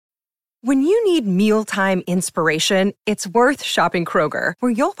When you need mealtime inspiration, it's worth shopping Kroger,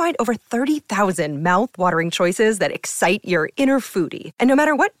 where you'll find over 30,000 mouth-watering choices that excite your inner foodie. And no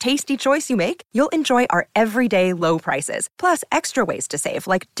matter what tasty choice you make, you'll enjoy our everyday low prices, plus extra ways to save,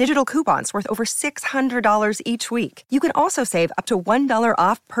 like digital coupons worth over $600 each week. You can also save up to $1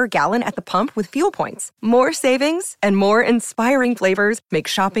 off per gallon at the pump with fuel points. More savings and more inspiring flavors make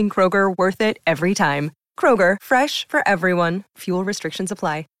shopping Kroger worth it every time. Kroger, fresh for everyone. Fuel restrictions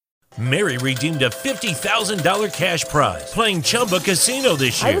apply. Mary redeemed a $50,000 cash prize playing Chumba Casino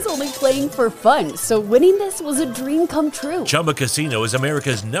this year. I was only playing for fun, so winning this was a dream come true. Chumba Casino is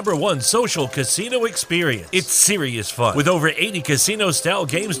America's #1 social casino experience. It's serious fun. With over 80 casino-style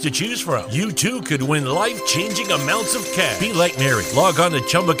games to choose from, you too could win life-changing amounts of cash. Be like Mary. Log on to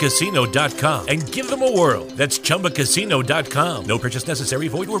ChumbaCasino.com and give them a whirl. That's ChumbaCasino.com. No purchase necessary.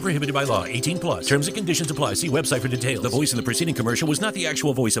 Void where prohibited by law. 18 plus. Terms and conditions apply. See website for details. The voice in the preceding commercial was not the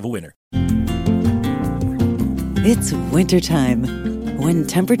actual voice of a winner. It's wintertime. When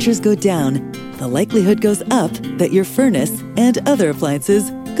temperatures go down, the likelihood goes up that your furnace and other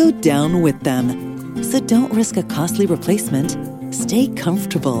appliances go down with them. So don't risk a costly replacement. Stay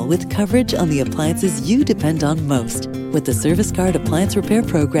comfortable with coverage on the appliances you depend on most with the Service Guard Appliance Repair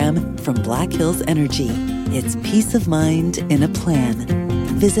Program from Black Hills Energy. It's peace of mind in a plan.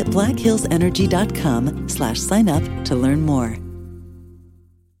 Visit blackhillsenergy.com/sign up to learn more.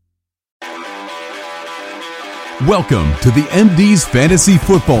 Welcome to the MD's Fantasy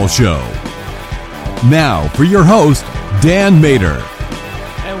Football Show. Now for your host, Dan Mater.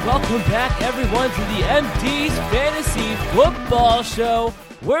 And welcome back, everyone, to the MD's Fantasy Football Show.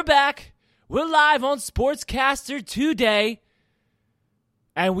 We're back. We're live on Sportscaster today.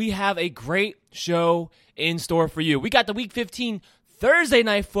 And we have a great show in store for you. We got the Week 15 Thursday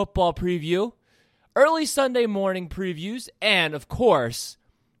Night Football preview, early Sunday morning previews, and, of course,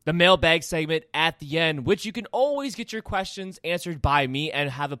 the mailbag segment at the end, which you can always get your questions answered by me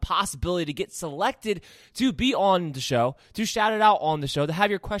and have a possibility to get selected to be on the show, to shout it out on the show, to have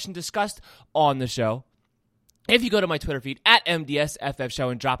your question discussed on the show. If you go to my Twitter feed, at MDSFF Show,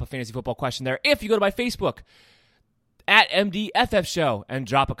 and drop a fantasy football question there. If you go to my Facebook, at MDFF Show, and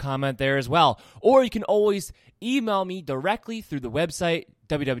drop a comment there as well. Or you can always email me directly through the website,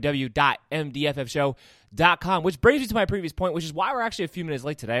 www.mdffshow.com, which brings me to my previous point, which is why we're actually a few minutes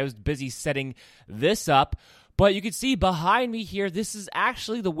late today. I was busy setting this up. But you can see behind me here, this is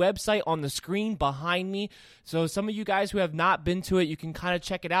actually the website on the screen behind me. So some of you guys who have not been to it, you can kind of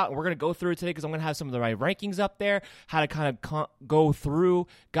check it out. And we're going to go through it today because I'm going to have some of the right rankings up there, how to kind of go through,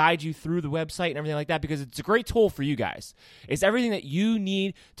 guide you through the website and everything like that, because it's a great tool for you guys. It's everything that you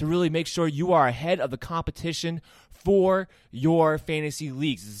need to really make sure you are ahead of the competition for your fantasy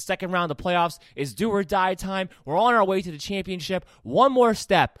leagues. It's the second round of the playoffs. It's do or die time. We're on our way to the championship. One more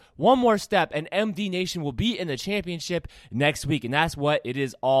step, and MD Nation will be in the championship next week, and that's what it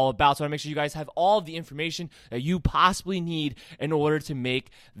is all about. So I want to make sure you guys have all of the information that you possibly need in order to make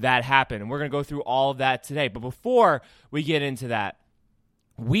that happen, and we're going to go through all of that today. But before we get into that,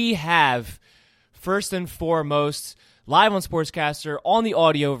 we have, first and foremost, live on Sportscaster on the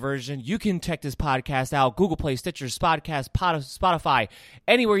audio version. You can check this podcast out. Google Play, Stitcher, Spotify,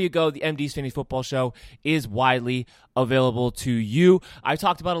 anywhere you go, the MD's Fantasy Football Show is widely available to you. I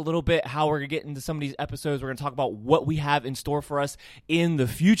talked about a little bit how we're going to get into some of these episodes. We're going to talk about what we have in store for us in the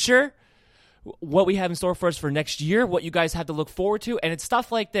future, what we have in store for us for next year, what you guys have to look forward to, and it's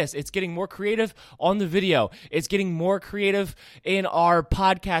stuff like this. It's getting more creative on the video. It's getting more creative in our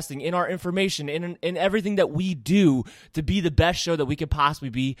podcasting, in our information, in everything that we do to be the best show that we could possibly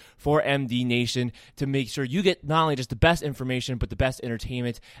be for MD Nation, to make sure you get not only just the best information, but the best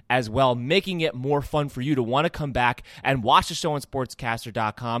entertainment as well, making it more fun for you to want to come back and watch the show on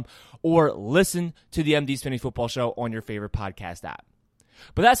sportscaster.com or listen to the MD's Fantasy Football Show on your favorite podcast app.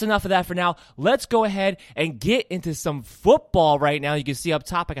 But that's enough of that for now. Let's go ahead and get into some football right now. You can see up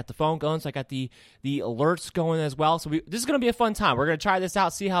top, I got the phone going, so I got the alerts going as well. So this is going to be a fun time. We're going to try this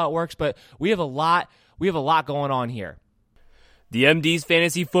out, see how it works, but we have a lot going on here. The MD's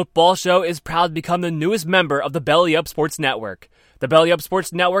Fantasy Football Show is proud to become the newest member of the Belly Up Sports Network. The Belly Up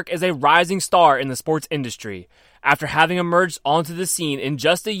Sports Network is a rising star in the sports industry. After having emerged onto the scene in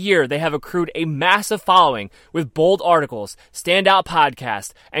just a year, they have accrued a massive following with bold articles, standout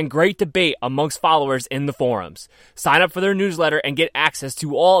podcasts, and great debate amongst followers in the forums. Sign up for their newsletter and get access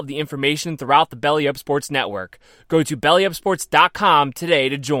to all of the information throughout the Belly Up Sports Network. Go to bellyupsports.com today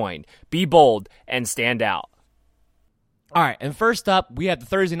to join. Be bold and stand out. All right, and first up, we have the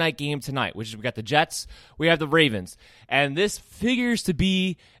Thursday night game tonight, which is we got the Jets, we have the Ravens, and this figures to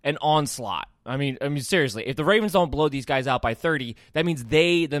be an onslaught. I mean, seriously, if the Ravens don't blow these guys out by 30, that means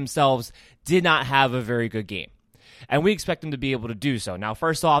they themselves did not have a very good game. And we expect them to be able to do so. Now,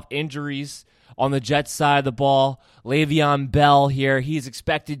 first off, injuries on the Jets side of the ball. Le'Veon Bell here, he's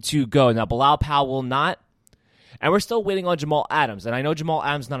expected to go. Now, Bilal Powell will not. And we're still waiting on Jamal Adams. And I know Jamal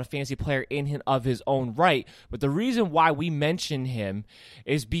Adams is not a fantasy player in and of his own right, but the reason why we mention him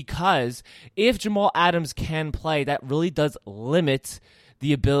is because if Jamal Adams can play, that really does limit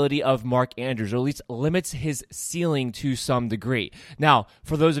the ability of Mark Andrews, or at least limits his ceiling to some degree. Now,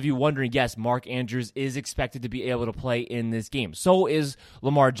 for those of you wondering, yes, Mark Andrews is expected to be able to play in this game. So is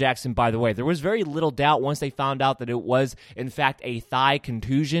Lamar Jackson, by the way. There was very little doubt once they found out that it was, in fact, a thigh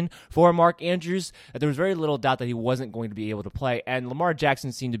contusion for Mark Andrews, that there was very little doubt that he wasn't going to be able to play. And Lamar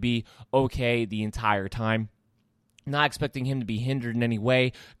Jackson seemed to be okay the entire time. Not expecting him to be hindered in any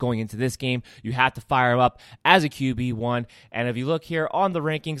way going into this game. You have to fire him up as a QB1. And if you look here on the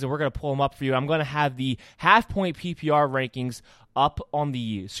rankings, and we're going to pull them up for you, I'm going to have the half-point PPR rankings up on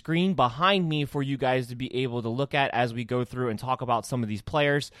the screen behind me for you guys to be able to look at as we go through and talk about some of these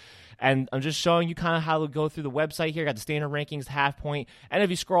players. And I'm just showing you kind of how to go through the website here. Got the standard rankings, half point, and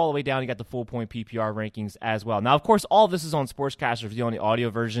if you scroll all the way down, you got the full point PPR rankings as well. Now, of course, all of this is on Sportscaster. If you're on the audio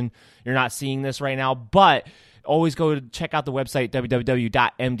version, you're not seeing this right now, but always go to check out the website,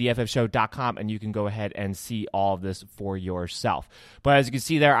 www.mdffshow.com, and you can go ahead and see all of this for yourself. But as you can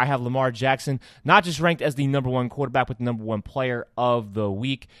see there, I have Lamar Jackson, not just ranked as the number one quarterback, but the number one player of the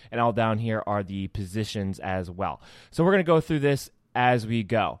week. And all down here are the positions as well. So we're going to go through this as we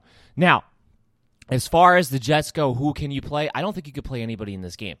go. Now, as far as the Jets go, who can you play? I don't think you could play anybody in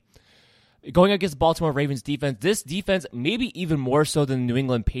this game. Going against the Baltimore Ravens defense, this defense, maybe even more so than the New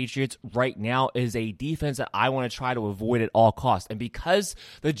England Patriots right now, is a defense that I want to try to avoid at all costs. And because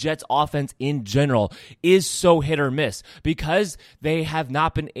the Jets offense in general is so hit or miss, because they have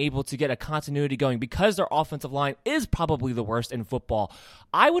not been able to get a continuity going, because their offensive line is probably the worst in football,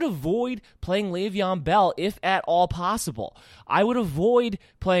 I would avoid playing Le'Veon Bell if at all possible. I would avoid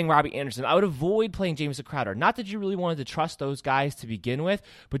playing Robbie Anderson. I would avoid playing Jamison Crowder. Not that you really wanted to trust those guys to begin with,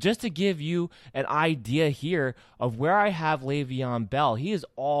 but just to give you an idea here of where I have Le'Veon Bell. He is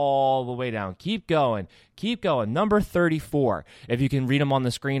all the way down. Keep going. Keep going. Number 34, if you can read him on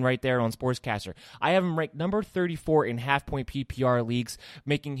the screen right there on Sportscaster. I have him ranked number 34 in half-point PPR leagues,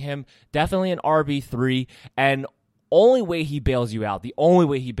 making him definitely an RB3, and only way he bails you out,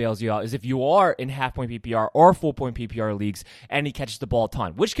 is if you are in half-point PPR or full-point PPR leagues and he catches the ball a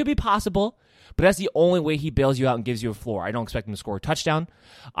ton, which could be possible, but that's the only way he bails you out and gives you a floor. I don't expect him to score a touchdown.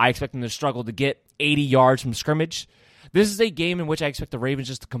 I expect him to struggle to get 80 yards from scrimmage. This is a game in which I expect the Ravens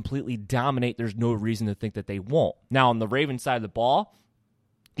just to completely dominate. There's no reason to think that they won't. Now, on the Ravens side of the ball,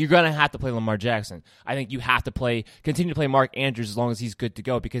 you're going to have to play Lamar Jackson. I think you have to continue to play Mark Andrews as long as he's good to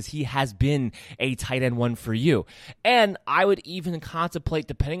go, because he has been a tight end one for you. And I would even contemplate,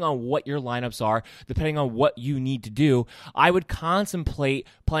 depending on what your lineups are, depending on what you need to do, I would contemplate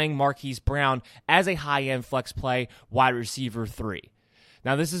playing Marquise Brown as a high-end flex play wide receiver 3.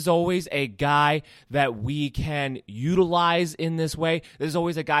 Now, this is always a guy that we can utilize in this way. This is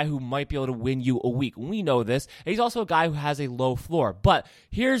always a guy who might be able to win you a week. We know this. He's also a guy who has a low floor. But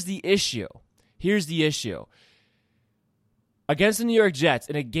here's the issue. Against the New York Jets,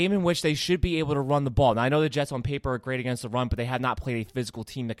 in a game in which they should be able to run the ball. Now, I know the Jets on paper are great against the run, but they have not played a physical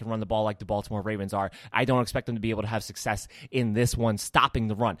team that can run the ball like the Baltimore Ravens are. I don't expect them to be able to have success in this one, stopping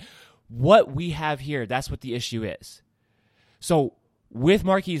the run. What we have here, that's what the issue is. So, with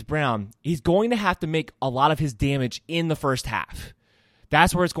Marquise Brown, he's going to have to make a lot of his damage in the first half.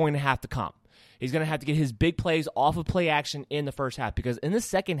 That's where it's going to have to come. He's going to have to get his big plays off of play action in the first half, because in the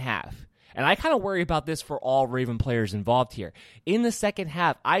second half, and I kind of worry about this for all Raven players involved here, in the second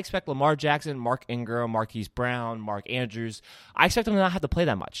half, I expect Lamar Jackson, Mark Ingram, Marquise Brown, Mark Andrews, I expect them to not have to play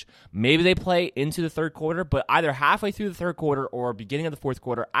that much. Maybe they play into the third quarter, but either halfway through the third quarter or beginning of the fourth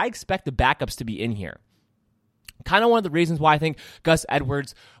quarter, I expect the backups to be in here. Kind of one of the reasons why I think Gus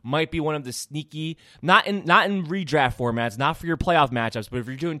Edwards might be one of the sneaky, not in redraft formats, not for your playoff matchups, but if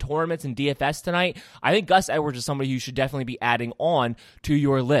you're doing tournaments and DFS tonight, I think Gus Edwards is somebody you should definitely be adding on to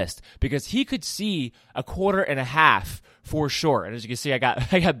your list, because he could see a quarter and a half for sure. And as you can see, I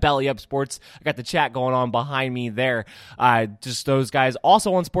got Belly Up Sports. I got the chat going on behind me there. Just those guys.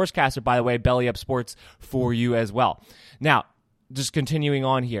 Also on Sportscaster, by the way, Belly Up Sports for you as well. Now, just continuing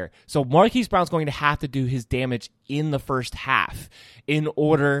on here. So Marquise Brown's going to have to do his damage in the first half in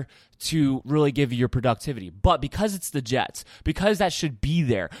order to really give you your productivity. But because it's the Jets, because that should be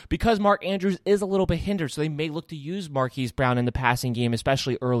there, because Mark Andrews is a little bit hindered, so they may look to use Marquise Brown in the passing game,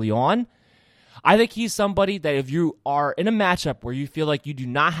 especially early on, I think he's somebody that if you are in a matchup where you feel like you do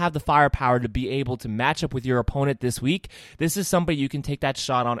not have the firepower to be able to match up with your opponent this week, this is somebody you can take that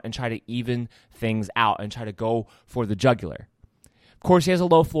shot on and try to even things out and try to go for the jugular. Of course, he has a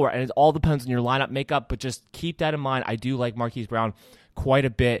low floor, and it all depends on your lineup makeup, but just keep that in mind. I do like Marquise Brown quite a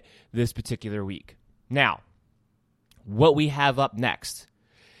bit this particular week. Now, what we have up next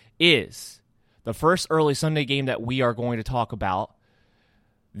is the first early Sunday game that we are going to talk about,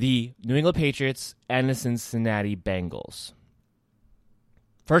 the New England Patriots and the Cincinnati Bengals.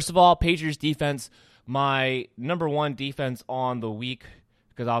 First of all, Patriots defense, my number one defense on the week,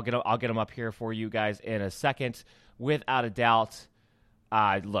 because I'll get them up here for you guys in a second. Without a doubt,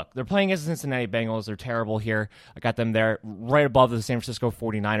 look, they're playing against the Cincinnati Bengals. They're terrible here. I got them there right above the San Francisco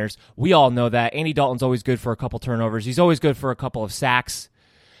 49ers. We all know that. Andy Dalton's always good for a couple turnovers. He's always good for a couple of sacks.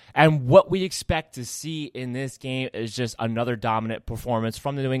 And what we expect to see in this game is just another dominant performance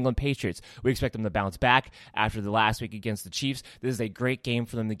from the New England Patriots. We expect them to bounce back after the last week against the Chiefs. This is a great game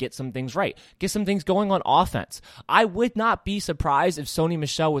for them to get some things right, get some things going on offense. I would not be surprised if Sony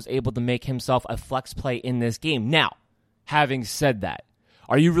Michel was able to make himself a flex play in this game. Now, having said that,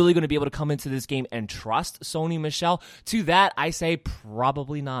 are you really going to be able to come into this game and trust Sony Michel? To that, I say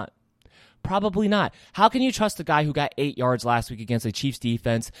probably not. Probably not. How can you trust a guy who got 8 yards last week against a Chiefs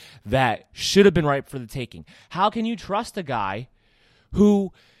defense that should have been ripe for the taking? How can you trust a guy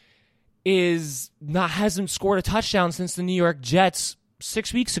who hasn't scored a touchdown since the New York Jets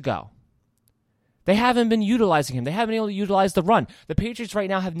 6 weeks ago? They haven't been utilizing him. They haven't been able to utilize the run. The Patriots right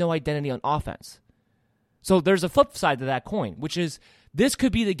now have no identity on offense. So there's a flip side to that coin, which is this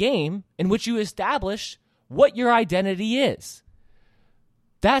could be the game in which you establish what your identity is.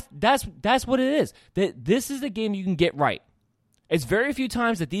 That's what it is. This is the game you can get right. It's very few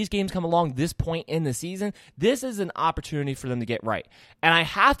times that these games come along this point in the season. This is an opportunity for them to get right. And I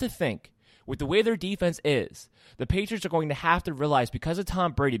have to think, with the way their defense is, the Patriots are going to have to realize, because of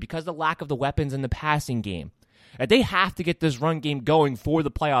Tom Brady, because of the lack of the weapons in the passing game, that they have to get this run game going for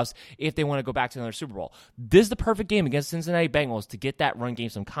the playoffs if they want to go back to another Super Bowl. This is the perfect game against Cincinnati Bengals to get that run game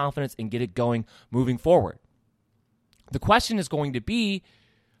some confidence and get it going moving forward. The question is going to be,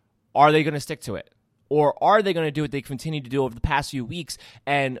 are they going to stick to it? Or are they going to do what they continue to do over the past few weeks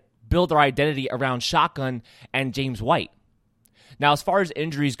and build their identity around shotgun and James White? Now, as far as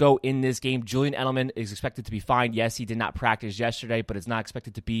injuries go in this game, Julian Edelman is expected to be fine. Yes, he did not practice yesterday, but it's not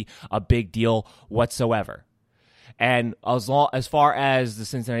expected to be a big deal whatsoever. And as far as the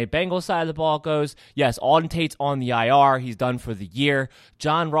Cincinnati Bengals side of the ball goes, yes, Auden Tate's on the IR. He's done for the year.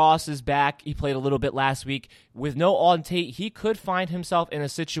 John Ross is back. He played a little bit last week. With no Auden Tate, he could find himself in a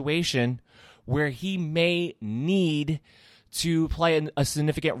situation where he may need to play a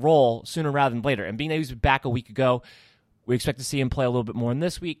significant role sooner rather than later. And being that he was back a week ago, we expect to see him play a little bit more in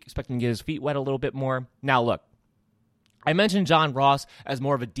this week, expect him to get his feet wet a little bit more. Now, look, I mentioned John Ross as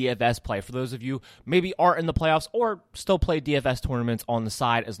more of a DFS play. For those of you maybe aren't in the playoffs or still play DFS tournaments on the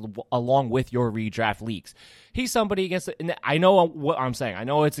side along with your redraft leagues. He's somebody against, and I know what I'm saying. I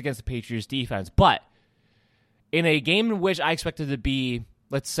know it's against the Patriots defense, but in a game in which I expected to be,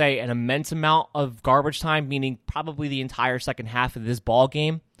 let's say, an immense amount of garbage time, meaning probably the entire second half of this ball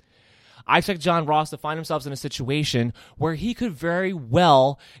game, I expect John Ross to find himself in a situation where he could very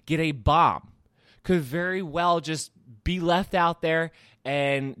well get a bomb, could very well just be left out there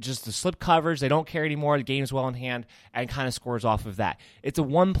and just the slip coverage. They don't care anymore. The game's well in hand and kind of scores off of that. It's a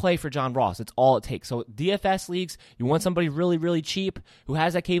one play for John Ross. It's all it takes. So DFS leagues, you want somebody really, really cheap who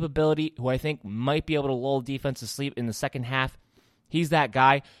has that capability, who I think might be able to lull defense to sleep in the second half. He's that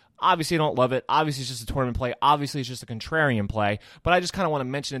guy. Obviously, I don't love it. Obviously, it's just a tournament play. Obviously, it's just a contrarian play. But I just kind of want to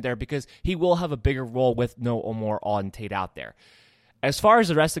mention it there because he will have a bigger role with no more Auden Tate out there. As far as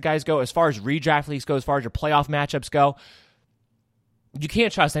the rest of the guys go, as far as redraft leagues go, as far as your playoff matchups go, you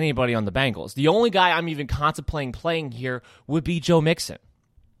can't trust anybody on the Bengals. The only guy I'm even contemplating playing here would be Joe Mixon.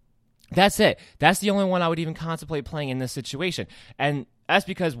 That's it. That's the only one I would even contemplate playing in this situation. And that's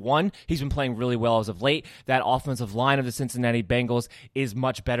because, one, he's been playing really well as of late. That offensive line of the Cincinnati Bengals is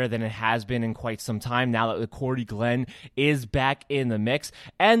much better than it has been in quite some time now that the Cordy Glenn is back in the mix.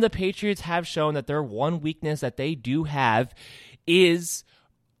 And the Patriots have shown that their one weakness that they do have is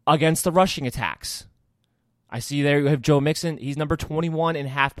against the rushing attacks. I see there you have Joe Mixon. He's number 21 in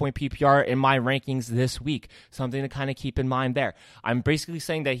half-point PPR in my rankings this week. Something to kind of keep in mind there. I'm basically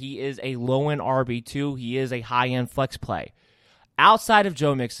saying that he is a low-end RB2. He is a high-end flex play. Outside of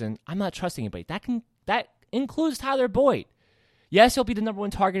Joe Mixon, I'm not trusting anybody. That includes Tyler Boyd. Yes, he'll be the number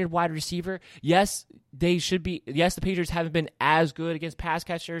one targeted wide receiver. Yes, they should be. Yes, the Patriots haven't been as good against pass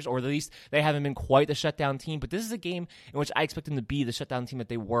catchers, or at least they haven't been quite the shutdown team. But this is a game in which I expect them to be the shutdown team that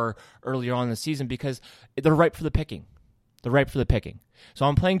they were earlier on in the season because they're ripe for the picking. They're ripe for the picking. So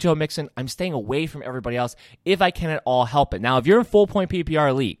I'm playing Joe Mixon. I'm staying away from everybody else if I can at all help it. Now, if you're in full point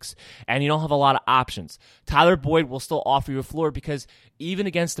PPR leagues and you don't have a lot of options, Tyler Boyd will still offer you a floor because even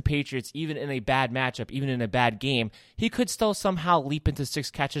against the Patriots, even in a bad matchup, even in a bad game, he could still somehow leap into 6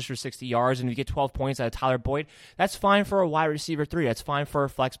 catches for 60 yards. And if you get 12 points out of Tyler Boyd, that's fine for a wide receiver 3. That's fine for a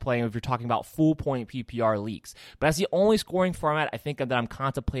flex play if you're talking about full point PPR leagues. But that's the only scoring format I think that I'm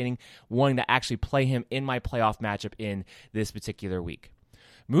contemplating wanting to actually play him in my playoff matchup in this particular week.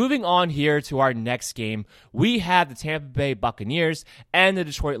 Moving on here to our next game, we have the Tampa Bay Buccaneers and the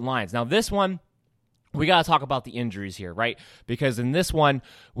Detroit Lions. Now, this one, we got to talk about the injuries here, right? Because in this one,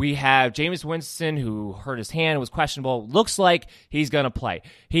 we have Jameis Winston, who hurt his hand, was questionable. Looks like he's going to play.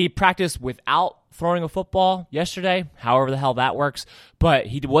 He practiced without throwing a football yesterday, however the hell that works. But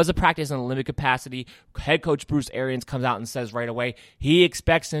he was a practice in a limited capacity. Head coach Bruce Arians comes out and says right away, he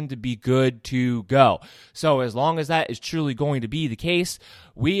expects him to be good to go. So as long as that is truly going to be the case,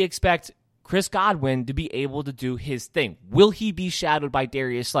 we expect Chris Godwin to be able to do his thing. Will he be shadowed by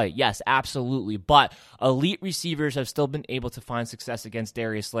Darius Slay? Yes, absolutely. But elite receivers have still been able to find success against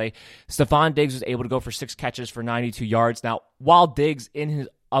Darius Slay. Stephon Diggs was able to go for 6 catches for 92 yards. Now, while Diggs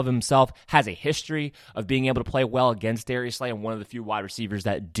of himself has a history of being able to play well against Darius Slay and one of the few wide receivers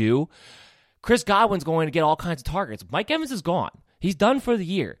that do, Chris Godwin's going to get all kinds of targets. Mike Evans is gone. He's done for the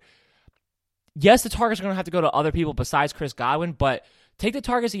year. Yes, the targets are going to have to go to other people besides Chris Godwin, but take the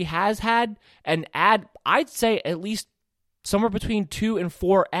targets he has had and add, I'd say, at least somewhere between 2 and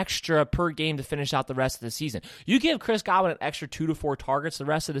 4 extra per game to finish out the rest of the season. You give Chris Godwin an extra 2 to 4 targets the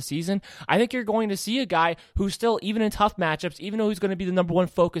rest of the season, I think you're going to see a guy who's still, even in tough matchups, even though he's going to be the number one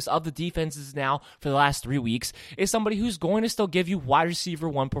focus of the defenses now for the last 3 weeks, is somebody who's going to still give you wide receiver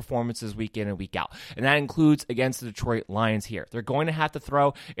 1 performances week in and week out. And that includes against the Detroit Lions here. They're going to have to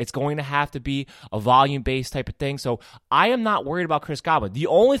throw. It's going to have to be a volume-based type of thing. So I am not worried about Chris Godwin. The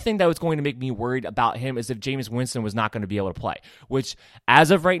only thing that was going to make me worried about him is if Jameis Winston was not going to be able to play, which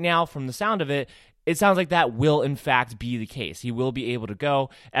as of right now, from the sound of it, it sounds like that will in fact be the case. He will be able to go.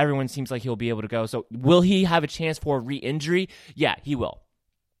 Everyone seems like he'll be able to go. So will he have a chance for re-injury? Yeah, he will.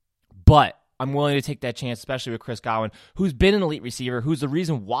 But I'm willing to take that chance, especially with Chris Godwin, who's been an elite receiver, who's the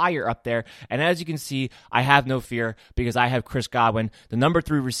reason why you're up there. And as you can see, I have no fear because I have Chris Godwin, the number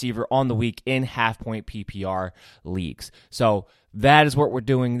 3 receiver on the week in half-point PPR leagues. So that is what we're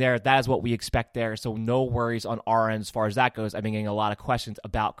doing there. That is what we expect there. So no worries on our end as far as that goes. I've been getting a lot of questions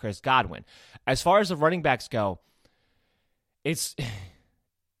about Chris Godwin. As far as the running backs go, it's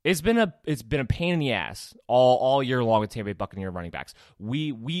been a pain in the ass all year long with Tampa Bay Buccaneer running backs.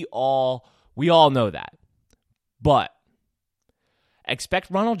 We all know that. But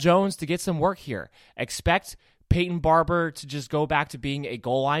expect Ronald Jones to get some work here. Expect Peyton Barber to just go back to being a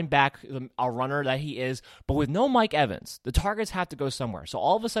goal line back, a runner that he is, but with no Mike Evans. The targets have to go somewhere. So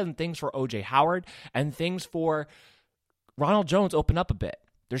all of a sudden, things for O.J. Howard and things for Ronald Jones open up a bit.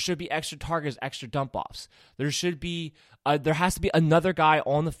 There should be extra targets, extra dump-offs. There has to be another guy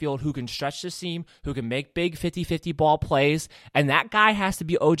on the field who can stretch the seam, who can make big 50-50 ball plays, and that guy has to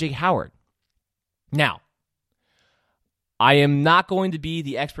be O.J. Howard. Now, I am not going to be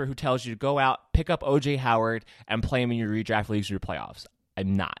the expert who tells you to go out, pick up O.J. Howard, and play him in your redraft leagues or your playoffs.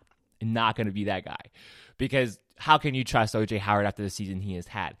 I'm not going to be that guy. Because how can you trust O.J. Howard after the season he has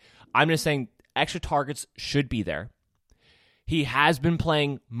had? I'm just saying extra targets should be there. He has been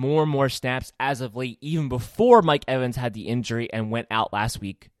playing more and more snaps as of late, even before Mike Evans had the injury and went out last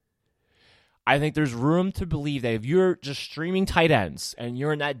week. I think there's room to believe that if you're just streaming tight ends and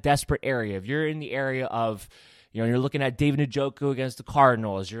you're in that desperate area, if you're in the area of, you're looking at David Njoku against the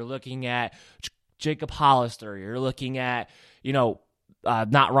Cardinals, you're looking at Jacob Hollister, you're looking at,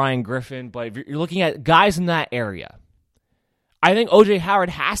 not Ryan Griffin, but if you're looking at guys in that area, I think O.J. Howard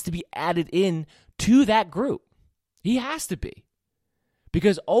has to be added in to that group. He has to be.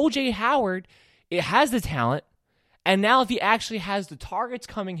 Because O.J. Howard, it has the talent, and now if he actually has the targets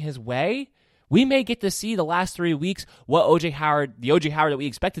coming his way, we may get to see the last 3 weeks what the O.J. Howard that we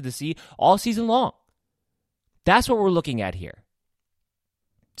expected to see all season long. That's what we're looking at here.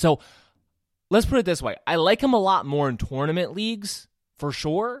 So let's put it this way. I like him a lot more in tournament leagues, for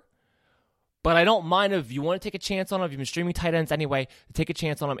sure. But I don't mind if you want to take a chance on him, if you've been streaming tight ends anyway, take a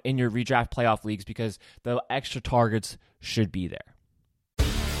chance on him in your redraft playoff leagues because the extra targets should be there.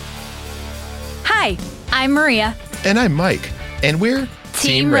 Hi, I'm Maria. And I'm Mike. And we're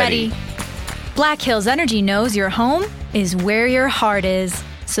Team Ready. Black Hills Energy knows your home is where your heart is,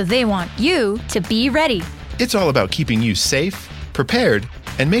 so they want you to be ready. It's all about keeping you safe, prepared,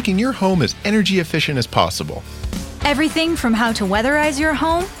 and making your home as energy efficient as possible. Everything from how to weatherize your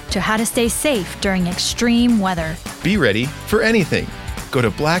home to how to stay safe during extreme weather. Be ready for anything. Go to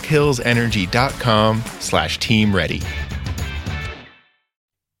blackhillsenergy.com/team ready.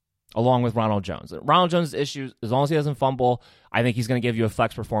 Along with Ronald Jones. Ronald Jones' issues, as long as he doesn't fumble, I think he's going to give you a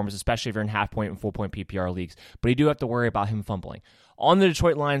flex performance, especially if you're in half-point and full-point PPR leagues. But you do have to worry about him fumbling. On the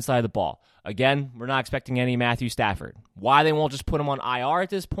Detroit Lions side of the ball, again, we're not expecting any Matthew Stafford. Why they won't just put him on IR at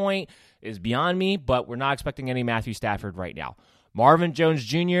this point is beyond me, but we're not expecting any Matthew Stafford right now. Marvin Jones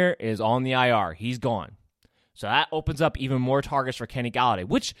Jr. is on the IR. He's gone. So that opens up even more targets for Kenny Golladay,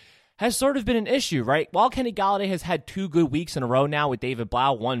 which has sort of been an issue, right? While Kenny Golladay has had 2 good weeks in a row now with David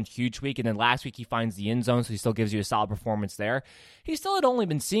Blau, one huge week, and then last week he finds the end zone, so he still gives you a solid performance there. He still had only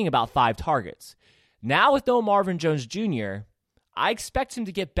been seeing about 5 targets. Now with no Marvin Jones Jr., I expect him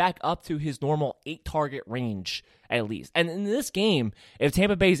to get back up to his normal 8-target range at least. And in this game, if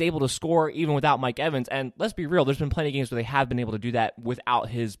Tampa Bay is able to score even without Mike Evans, and let's be real, there's been plenty of games where they have been able to do that without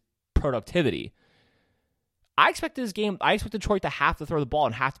his productivity. I expect Detroit to have to throw the ball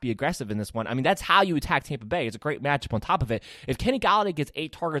and have to be aggressive in this one. I mean, that's how you attack Tampa Bay. It's a great matchup on top of it. If Kenny Golladay gets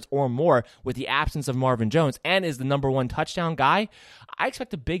 8 targets or more with the absence of Marvin Jones and is the number 1 touchdown guy, I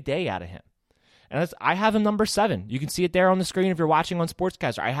expect a big day out of him. And I have him number 7. You can see it there on the screen if you're watching on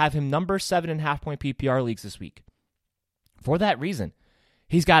Sportscaster. I have him number 7 in half-point PPR leagues this week. For that reason,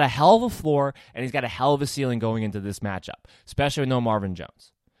 he's got a hell of a floor and he's got a hell of a ceiling going into this matchup, especially with no Marvin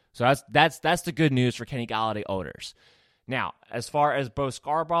Jones. So that's the good news for Kenny Golladay owners. Now, as far as Bo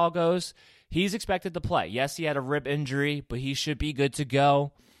Scarborough goes, he's expected to play. Yes, he had a rib injury, but he should be good to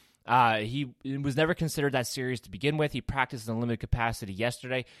go. He was never considered that serious to begin with. He practiced in limited capacity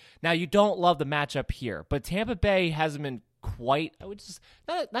yesterday. Now, you don't love the matchup here, but Tampa Bay hasn't been quite, I would just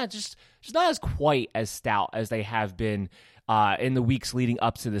not as quite as stout as they have been in the weeks leading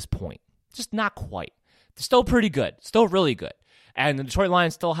up to this point. Just not quite. They're still pretty good, still really good. And the Detroit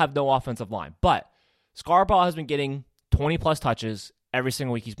Lions still have no offensive line. But Scarborough has been getting 20-plus touches every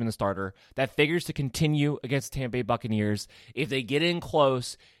single week he's been the starter. That figures to continue against the Tampa Bay Buccaneers. If they get in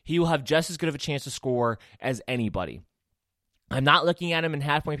close, he will have just as good of a chance to score as anybody. I'm not looking at him in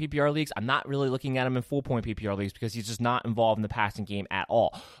half-point PPR leagues. I'm not really looking at him in full-point PPR leagues because he's just not involved in the passing game at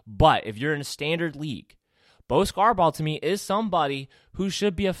all. But if you're in a standard league, Bo Scarborough to me is somebody who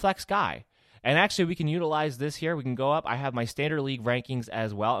should be a flex guy. And actually, we can utilize this here. We can go up. I have my standard league rankings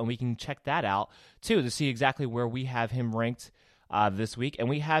as well, and we can check that out, too, to see exactly where we have him ranked this week. And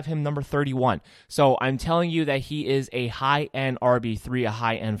we have him number 31. So I'm telling you that he is a high-end RB3, a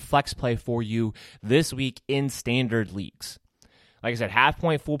high-end flex play for you this week in standard leagues. Like I said,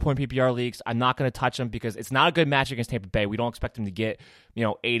 half-point, full-point PPR leagues, I'm not going to touch him because it's not a good match against Tampa Bay. We don't expect him to get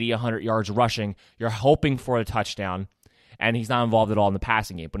 80, 100 yards rushing. You're hoping for a touchdown. And he's not involved at all in the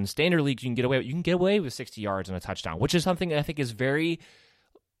passing game. But in standard leagues, you can get away with 60 yards and a touchdown, which is something that I think is very,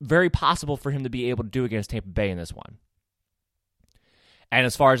 very possible for him to be able to do against Tampa Bay in this one. And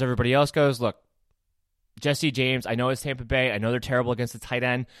as far as everybody else goes, look, Jesse James, I know it's Tampa Bay. I know they're terrible against the tight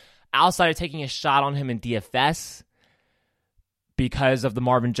end. Outside of taking a shot on him in DFS, because of the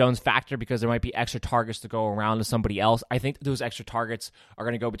Marvin Jones factor, because there might be extra targets to go around to somebody else. I think those extra targets are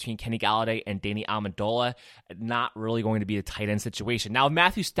going to go between Kenny Golladay and Danny Amendola, not really going to be a tight end situation. Now, if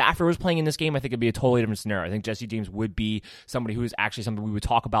Matthew Stafford was playing in this game, I think it'd be a totally different scenario. I think Jesse James would be somebody who is actually something we would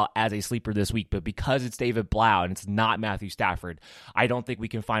talk about as a sleeper this week, but because it's David Blau and it's not Matthew Stafford, I don't think we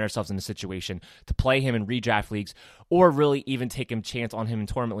can find ourselves in a situation to play him in redraft leagues or really even take a chance on him in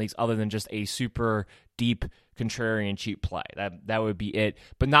tournament leagues other than just a super deep contrarian cheap play. That would be it,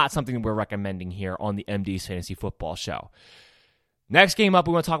 but not something that we're recommending here on the MD's Fantasy Football Show. Next game up,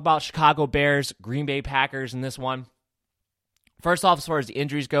 we want to talk about Chicago Bears, Green Bay Packers in this one. First off, as far as the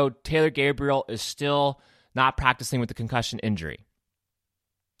injuries go, Taylor Gabriel is still not practicing with the concussion injury.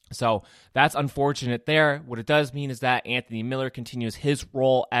 So that's unfortunate there. What it does mean is that Anthony Miller continues his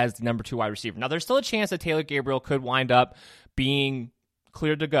role as the number 2 wide receiver. Now, there's still a chance that Taylor Gabriel could wind up being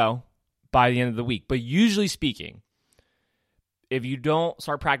cleared to go by the end of the week. But usually speaking, if you don't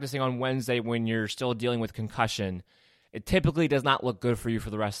start practicing on Wednesday when you're still dealing with concussion, it typically does not look good for you for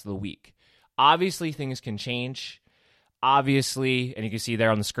the rest of the week. Obviously, things can change. Obviously, and you can see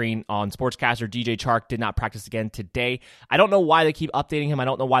there on the screen on Sportscaster, DJ Chark did not practice again today. I don't know why they keep updating him. I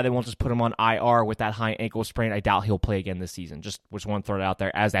don't know why they won't just put him on IR with that high ankle sprain. I doubt he'll play again this season. Just want to throw it out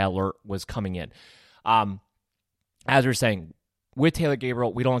there as that alert was coming in. As we're saying, with Taylor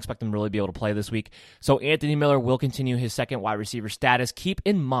Gabriel, we don't expect him to really be able to play this week. So Anthony Miller will continue his second wide receiver status. Keep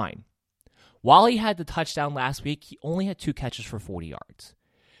in mind, While he had the touchdown last week, he only had 2 catches for 40 yards.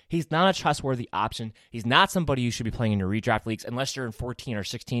 He's not a trustworthy option. He's not somebody you should be playing in your redraft leagues unless you're in 14 or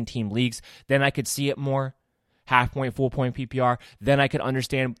 16 team leagues. Then I could see it more. Half point, full point PPR. Then I could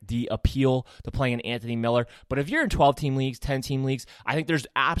understand the appeal to playing Anthony Miller. But if you're in 12 team leagues, 10 team leagues, I think there's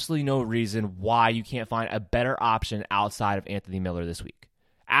absolutely no reason why you can't find a better option outside of Anthony Miller this week.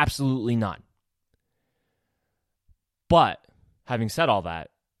 Absolutely none. But having said all that,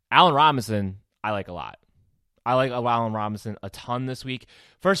 Allen Robinson, I like a lot. I like Allen Robinson a ton this week.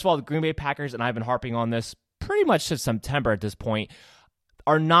 First of all, the Green Bay Packers, and I've been harping on this pretty much since September at this point,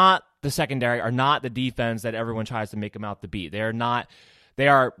 are not the secondary, are not the defense that everyone tries to make them out to be.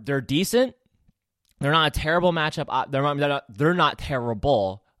 They're decent. They're not a terrible matchup. They're not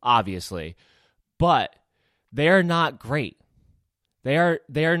terrible, obviously, but they are not great. They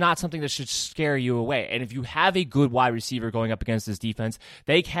are not something that should scare you away. And if you have a good wide receiver going up against this defense,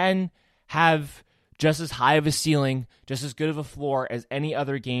 they can have just as high of a ceiling, just as good of a floor as any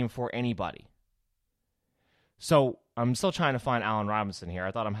other game for anybody. So I'm still trying to find Allen Robinson here.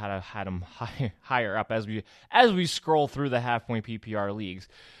 I thought I had him higher up as we scroll through the half-point PPR leagues.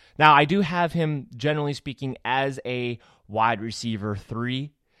 Now, I do have him, generally speaking, as a wide receiver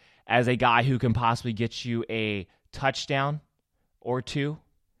 3, as a guy who can possibly get you a touchdown or 2.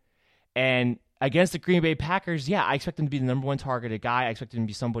 And against the Green Bay Packers, yeah, I expect him to be the number 1 targeted guy. I expect him to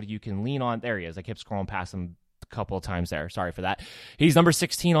be somebody you can lean on. There he is. I kept scrolling past him a couple of times there. Sorry for that. He's number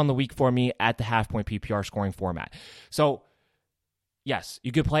 16 on the week for me at the half-point PPR scoring format. So, yes,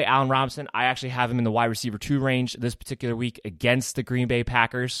 you could play Allen Robinson. I actually have him in the wide receiver 2 range this particular week against the Green Bay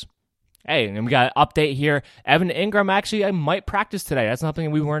Packers. Hey, and we got an update here. Evan Ingram actually might practice today. That's something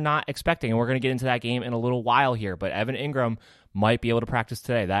we were not expecting, and we're going to get into that game in a little while here. But Evan Ingram might be able to practice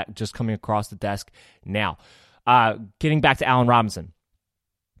today. That just coming across the desk now. Getting back to Allen Robinson.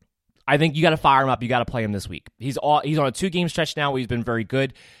 I think you got to fire him up. You got to play him this week. He's on a 2-game stretch now where he's been very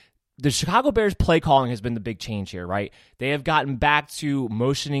good. The Chicago Bears play calling has been the big change here, right? They have gotten back to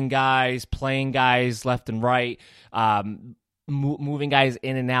motioning guys, playing guys left and right, moving guys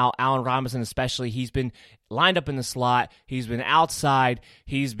in and out. Allen Robinson especially, he's been lined up in the slot. He's been outside.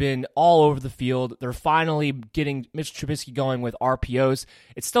 He's been all over the field. They're finally getting Mitchell Trubisky going with RPOs.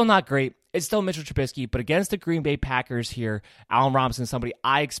 It's still not great. It's still Mitchell Trubisky, but against the Green Bay Packers here, Allen Robinson is somebody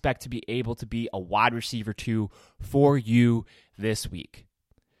I expect to be able to be a wide receiver 2 for you this week.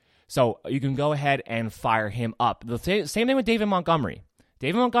 So you can go ahead and fire him up. The same thing with David Montgomery.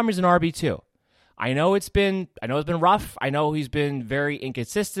 David Montgomery's an RB2. I know it's been rough. I know he's been very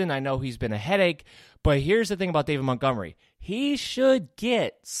inconsistent. I know he's been a headache. But here's the thing about David Montgomery. He should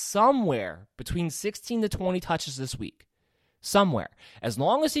get somewhere between 16 to 20 touches this week. Somewhere. As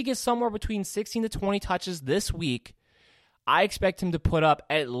long as he gets somewhere between 16 to 20 touches this week, I expect him to put up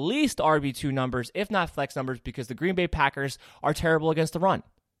at least RB2 numbers, if not flex numbers, because the Green Bay Packers are terrible against the run.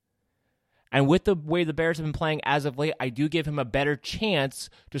 And with the way the Bears have been playing as of late, I do give him a better chance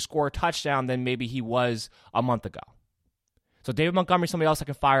to score a touchdown than maybe he was a month ago. So David Montgomery, somebody else I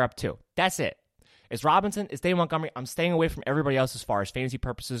can fire up too. That's it. It's Robinson, it's David Montgomery. I'm staying away from everybody else as far as fantasy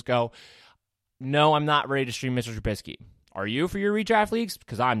purposes go. No, I'm not ready to stream Mitchell Trubisky. Are you for your redraft leagues?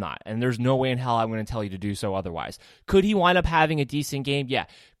 Because I'm not. And there's no way in hell I'm going to tell you to do so otherwise. Could he wind up having a decent game? Yeah.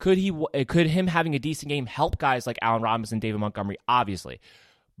 Could him having a decent game help guys like Allen Robinson, David Montgomery? Obviously.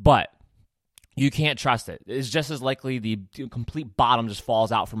 But you can't trust it. It's just as likely the complete bottom just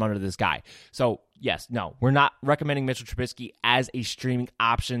falls out from under this guy. So, yes, no, we're not recommending Mitchell Trubisky as a streaming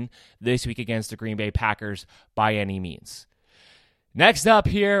option this week against the Green Bay Packers by any means. Next up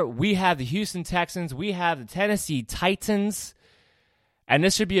here, we have the Houston Texans. We have the Tennessee Titans. And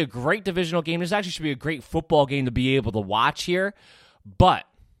this should be a great divisional game. This actually should be a great football game to be able to watch here. But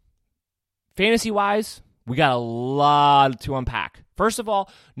fantasy-wise, we got a lot to unpack. First of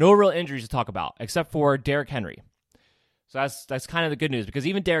all, no real injuries to talk about, except for Derrick Henry. So that's kind of the good news, because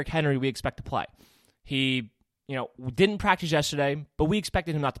even Derrick Henry we expect to play. He didn't practice yesterday, but we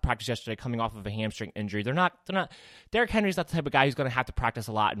expected him not to practice yesterday coming off of a hamstring injury. Derrick Henry's not the type of guy who's going to have to practice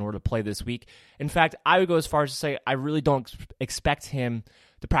a lot in order to play this week. In fact, I would go as far as to say I really don't expect him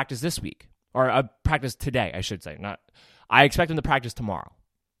to practice this week, or practice today, I should say. I expect him to practice tomorrow.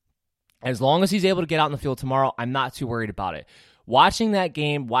 As long as he's able to get out in the field tomorrow, I'm not too worried about it. Watching that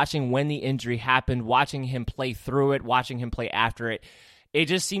game, watching when the injury happened, watching him play through it, watching him play after it, it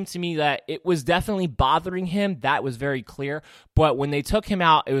just seemed to me that it was definitely bothering him. That was very clear. But when they took him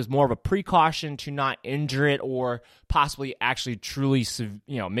out, it was more of a precaution to not injure it or possibly actually truly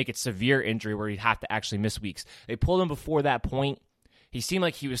make it severe injury where he'd have to actually miss weeks. They pulled him before that point. He seemed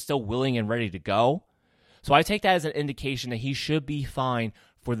like he was still willing and ready to go. So I take that as an indication that he should be fine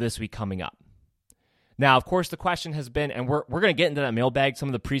for this week coming up. Now, of course, the question has been, and we're going to get into that mailbag. Some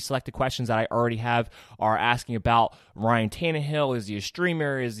of the pre-selected questions that I already have are asking about Ryan Tannehill. Is he a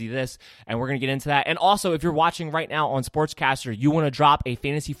streamer? Is he this? And we're going to get into that. And also, if you're watching right now on Sportscaster, you want to drop a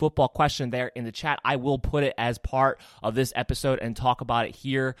fantasy football question there in the chat, I will put it as part of this episode and talk about it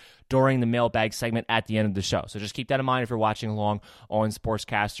here during the mailbag segment at the end of the show. So just keep that in mind if you're watching along on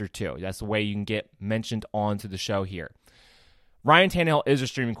Sportscaster too. That's the way you can get mentioned onto the show here. Ryan Tannehill is a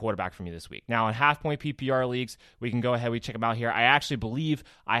streaming quarterback for me this week. Now, in half-point PPR leagues, we can go ahead, we check him out here. I actually believe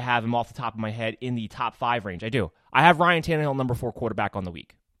I have him off the top of my head in the top 5 range. I do. I have Ryan Tannehill, number 4 quarterback on the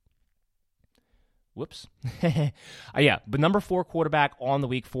week. Whoops. Yeah, but number 4 quarterback on the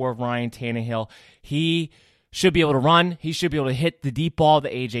week for Ryan Tannehill. He should be able to run. He should be able to hit the deep ball to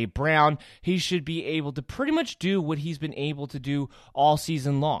A.J. Brown. He should be able to pretty much do what he's been able to do all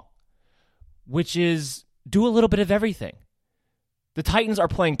season long, which is do a little bit of everything. The Titans are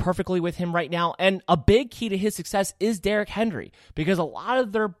playing perfectly with him right now, and a big key to his success is Derrick Henry, because a lot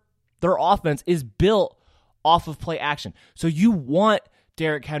of their offense is built off of play action. So you want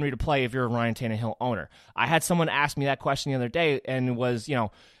Derrick Henry to play if you're a Ryan Tannehill owner. I had someone ask me that question the other day, and it was,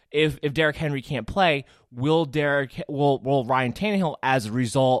 if Derrick Henry can't play, will Ryan Tannehill, as a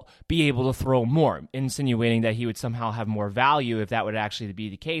result, be able to throw more, insinuating that he would somehow have more value if that would actually be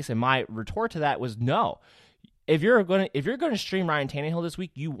the case. And my retort to that was no. If you're going to stream Ryan Tannehill this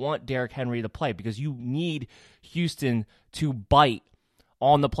week, you want Derrick Henry to play, because you need Houston to bite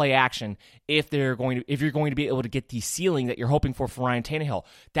on the play action if you're going to be able to get the ceiling that you're hoping for Ryan Tannehill.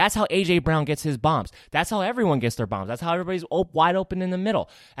 That's how A.J. Brown gets his bombs. That's how everyone gets their bombs. That's how everybody's wide open in the middle.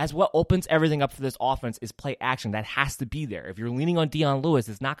 That's what opens everything up for this offense is play action. That has to be there. If you're leaning on Dion Lewis,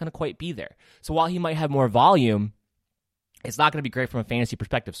 it's not going to quite be there. So while he might have more volume, it's not going to be great from a fantasy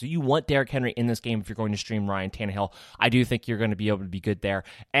perspective. So you want Derrick Henry in this game if you're going to stream Ryan Tannehill. I do think you're going to be able to be good there.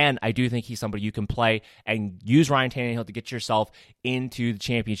 And I do think he's somebody you can play and use Ryan Tannehill to get yourself into the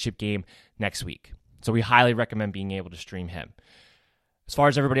championship game next week. So we highly recommend being able to stream him. As far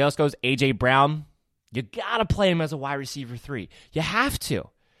as everybody else goes, A.J. Brown, you got to play him as a wide receiver 3. You have to.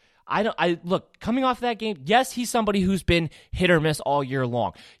 Look, coming off that game, yes, he's somebody who's been hit or miss all year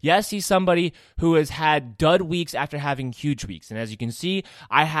long. Yes, he's somebody who has had dud weeks after having huge weeks. And as you can see,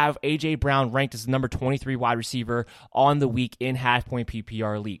 I have A.J. Brown ranked as the number 23 wide receiver on the week in half-point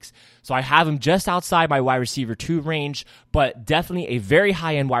PPR leagues. So I have him just outside my wide receiver 2 range, but definitely a very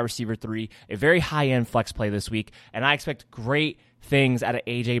high-end wide receiver 3, a very high-end flex play this week. And I expect great things out of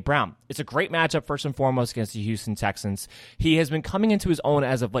A.J. Brown. It's a great matchup first and foremost against the Houston Texans. He has been coming into his own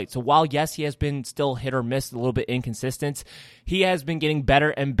as of late. So while, yes, he has been still hit or miss, a little bit inconsistent, he has been getting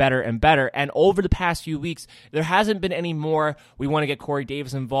better and better and better. And over the past few weeks, there hasn't been any more, we want to get Corey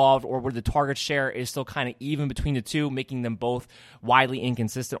Davis involved, or where the target share is still kind of even between the two, making them both widely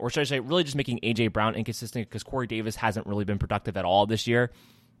inconsistent, or should I say really just making A.J. Brown inconsistent, because Corey Davis hasn't really been productive at all this year.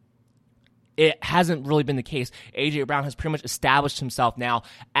 It hasn't really been the case. A.J. Brown has pretty much established himself now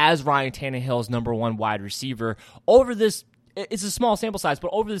as Ryan Tannehill's number 1 wide receiver. Over this, it's a small sample size,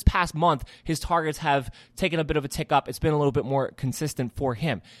 but over this past month, his targets have taken a bit of a tick up. It's been a little bit more consistent for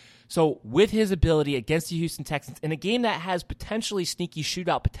him. So with his ability against the Houston Texans, in a game that has potentially sneaky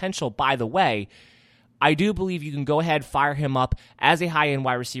shootout potential, by the way, I do believe you can go ahead, fire him up as a high-end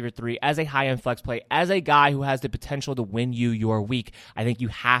wide receiver 3, as a high-end flex play, as a guy who has the potential to win you your week. I think you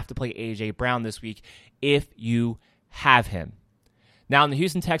have to play A.J. Brown this week if you have him. Now, on the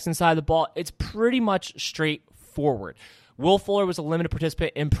Houston Texans side of the ball, it's pretty much straightforward. Will Fuller was a limited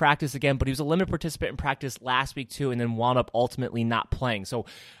participant in practice again, but he was a limited participant in practice last week too, and then wound up ultimately not playing. So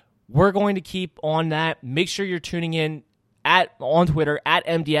we're going to keep on that. Make sure you're tuning in on Twitter at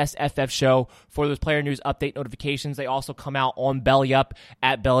MDSFF Show for those player news update notifications. They also come out on Belly Up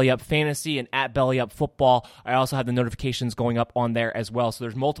at Belly Up Fantasy and at Belly Up Football. I also have the notifications going up on there as well. So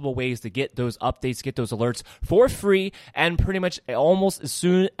there's multiple ways to get those updates, get those alerts for free, and pretty much almost as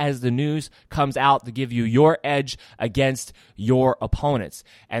soon as the news comes out to give you your edge against your opponents.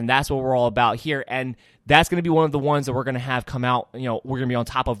 And that's what we're all about here. And that's going to be one of the ones that we're going to have come out, we're going to be on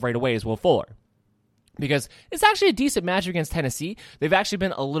top of right away, is Will Fuller. Because it's actually a decent matchup against Tennessee. They've actually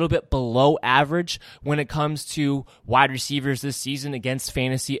been a little bit below average when it comes to wide receivers this season against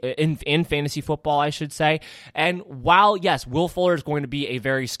fantasy in fantasy football, I should say. And while, yes, Will Fuller is going to be a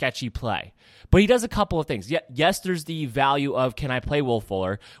very sketchy play, but he does a couple of things. Yes, there's the value of, can I play Will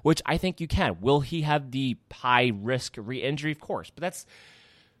Fuller, which I think you can. Will he have the high-risk re-injury? Of course, but that's...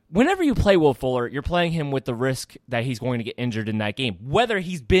 Whenever you play Will Fuller, you're playing him with the risk that he's going to get injured in that game, whether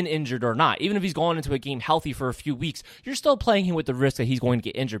he's been injured or not. Even if he's gone into a game healthy for a few weeks, you're still playing him with the risk that he's going to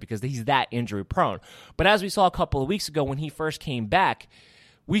get injured because he's that injury prone. But as we saw a couple of weeks ago when he first came back,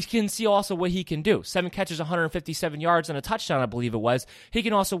 we can see also what he can do. 7 catches, 157 yards, and a touchdown, I believe it was. He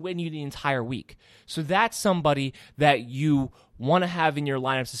can also win you the entire week. So that's somebody that you want to have in your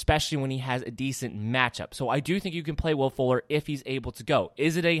lineups, especially when he has a decent matchup. So I do think you can play Will Fuller if he's able to go.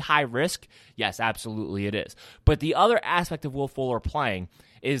 Is it a high risk? Yes, absolutely it is. But the other aspect of Will Fuller playing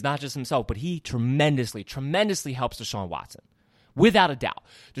is not just himself, but he tremendously helps Deshaun Watson. Without a doubt.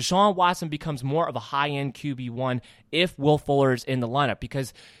 Deshaun Watson becomes more of a high-end QB1 if Will Fuller is in the lineup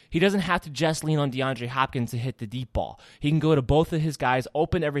because he doesn't have to just lean on DeAndre Hopkins to hit the deep ball. He can go to both of his guys,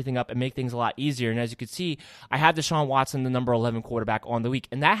 open everything up, and make things a lot easier. And as you can see, I have Deshaun Watson, the number 11 quarterback on the week.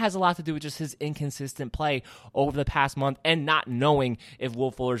 And that has a lot to do with just his inconsistent play over the past month and not knowing if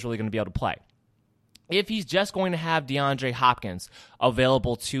Will Fuller is really going to be able to play. If he's just going to have DeAndre Hopkins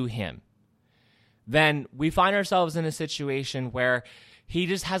available to him, then we find ourselves in a situation where he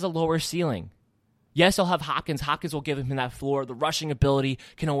just has a lower ceiling. Yes, he'll have Hopkins. Hopkins will give him that floor. The rushing ability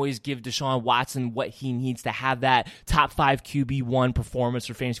can always give Deshaun Watson what he needs to have that top 5 QB1 performance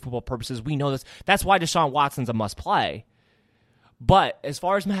for fantasy football purposes. We know this. That's why Deshaun Watson's a must-play. But as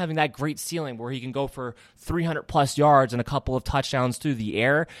far as him having that great ceiling where he can go for 300-plus yards and a couple of touchdowns through the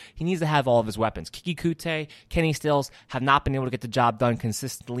air, he needs to have all of his weapons. Keke Coutee, Kenny Stills have not been able to get the job done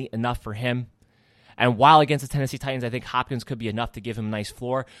consistently enough for him. And while against the Tennessee Titans, I think Hopkins could be enough to give him a nice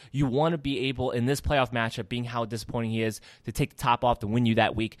floor, you want to be able, in this playoff matchup, being how disappointing he is, to take the top off to win you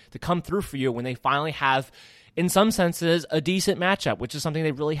that week, to come through for you when they finally have, in some senses, a decent matchup, which is something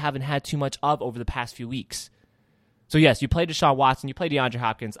they really haven't had too much of over the past few weeks. So yes, you play Deshaun Watson, you play DeAndre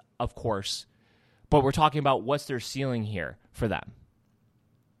Hopkins, of course, but we're talking about what's their ceiling here for them.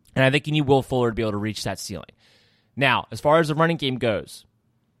 And I think you need Will Fuller to be able to reach that ceiling. Now, as far as the running game goes,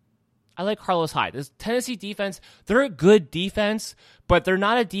 I like Carlos Hyde. This Tennessee defense, they're a good defense, but they're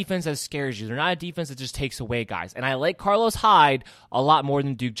not a defense that scares you. They're not a defense that just takes away guys. And I like Carlos Hyde a lot more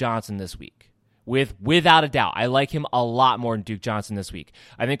than Duke Johnson this week. Without a doubt. I like him a lot more than Duke Johnson this week.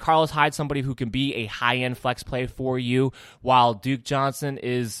 I think Carlos Hyde's somebody who can be a high-end flex play for you, while Duke Johnson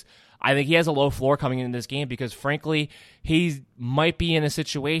is, I think he has a low floor coming into this game because, frankly, he might be in a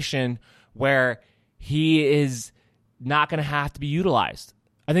situation where he is not going to have to be utilized.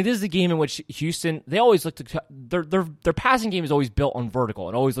 I think this is the game in which Houston, they always look to, their passing game is always built on vertical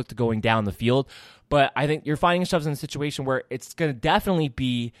and always look to going down the field. But I think you're finding yourselves in a situation where it's going to definitely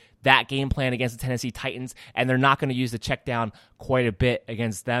be that game plan against the Tennessee Titans, and they're not going to use the check down quite a bit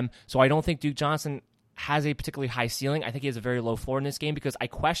against them. So I don't think Duke Johnson has a particularly high ceiling. I think he has a very low floor in this game because I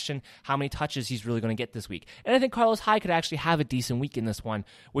question how many touches he's really going to get this week. And I think Carlos Hyde could actually have a decent week in this one,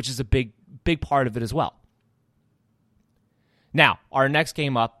 which is a big part of it as well. Now, our next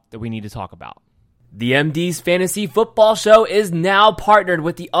game up that we need to talk about. The MD's Fantasy Football Show is now partnered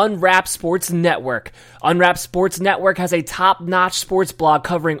with the Unwrapped Sports Network. Unwrapped Sports Network has a top-notch sports blog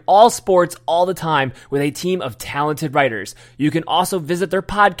covering all sports all the time with a team of talented writers. You can also visit their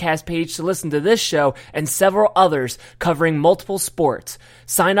podcast page to listen to this show and several others covering multiple sports.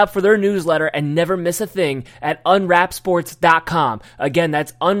 Sign up for their newsletter and never miss a thing at unwrappedsports.com. Again,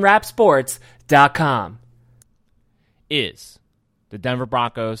 that's unwrappedsports.com. Is the Denver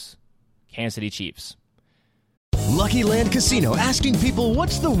Broncos, Kansas City Chiefs. Lucky Land Casino, asking people,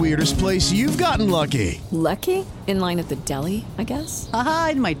 what's the weirdest place you've gotten lucky? Lucky? In line at the deli, I guess?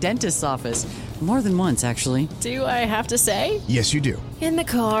 Aha, in my dentist's office. More than once, actually. Do I have to say? Yes, you do. In the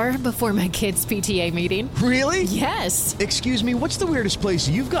car before my kids' PTA meeting. Really? Yes. Excuse me, what's the weirdest place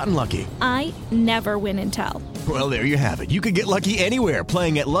you've gotten lucky? I never win and tell. Well, there you have it. You can get lucky anywhere,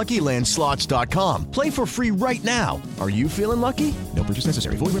 playing at LuckyLandSlots.com. Play for free right now. Are you feeling lucky? No purchase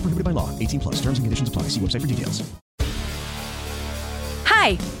necessary. Void where prohibited by law. 18+. Terms and conditions apply. See website for details.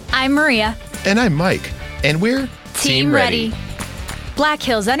 Hi, I'm Maria. And I'm Mike. And we're Team Ready. Black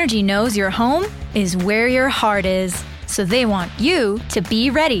Hills Energy knows your home is where your heart is, so they want you to be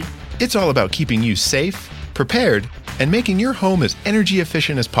ready. It's all about keeping you safe, prepared, and making your home as energy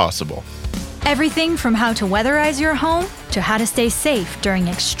efficient as possible. Everything from how to weatherize your home to how to stay safe during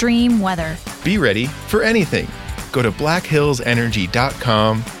extreme weather. Be ready for anything. Go to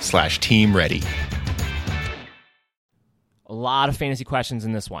blackhillsenergy.com/teamready. A lot of fantasy questions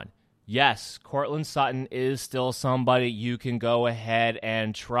in this one. Yes, Courtland Sutton is still somebody you can go ahead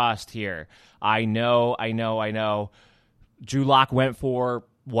and trust here. I know. Drew Lock went for,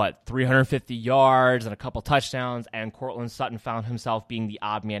 350 yards and a couple touchdowns, and Courtland Sutton found himself being the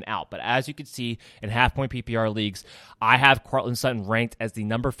odd man out. But as you can see, in half-point PPR leagues, I have Courtland Sutton ranked as the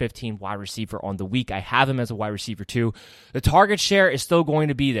number 15 wide receiver on the week. I have him as a wide receiver too. The target share is still going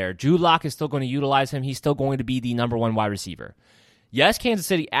to be there. Drew Lock is still going to utilize him. He's still going to be the number 1 wide receiver. Yes, Kansas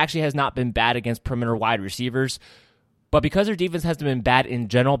City actually has not been bad against perimeter wide receivers, But because their defense hasn't been bad in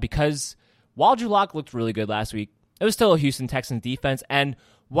general, because while Drew Lock looked really good last week, it was still a Houston Texans defense. And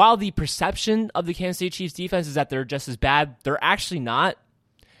while the perception of the Kansas City Chiefs defense is that they're just as bad, they're actually not.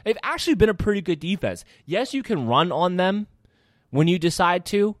 They've actually been a pretty good defense. Yes, you can run on them when you decide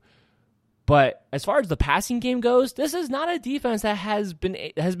to, but as far as the passing game goes, this is not a defense that has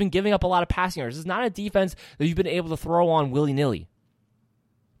been giving up a lot of passing yards. This is not a defense that you've been able to throw on willy-nilly.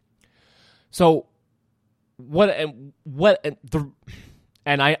 So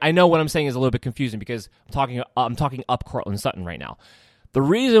and I know what I'm saying is a little bit confusing because I'm talking up Courtland Sutton right now. The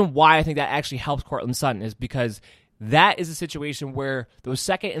reason why I think that actually helps Courtland Sutton is because that is a situation where those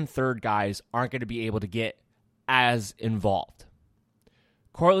second and third guys aren't going to be able to get as involved.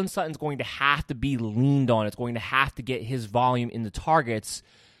 Courtland Sutton's going to have to be leaned on. It's going to have to get his volume in the targets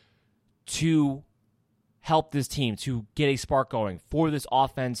to help this team, to get a spark going, for this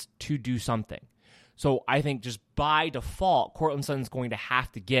offense to do something. So I think just by default, Courtland Sutton's going to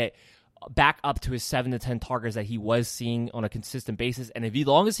have to get back up to his 7 to 10 targets that he was seeing on a consistent basis. And as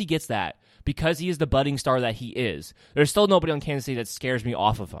long as he gets that, because he is the budding star that he is, there's still nobody on Kansas City that scares me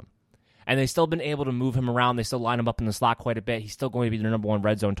off of him. And they've still been able to move him around. They still line him up in the slot quite a bit. He's still going to be their number one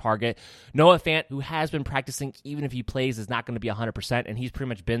red zone target. Noah Fant, who has been practicing, even if he plays, is not going to be 100%, and he's pretty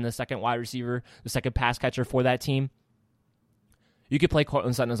much been the second wide receiver, the second pass catcher for that team. You could play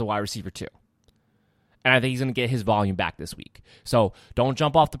Courtland Sutton as a wide receiver too. And I think he's going to get his volume back this week. So don't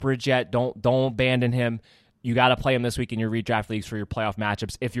jump off the bridge yet. Don't abandon him. You got to play him this week in your redraft leagues for your playoff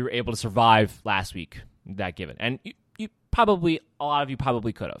matchups if you were able to survive last week, that given. And a lot of you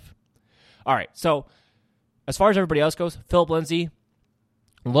probably could have. All right, so as far as everybody else goes, Phillip Lindsay,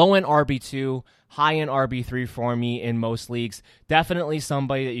 low-end RB2, high-end RB3 for me in most leagues. Definitely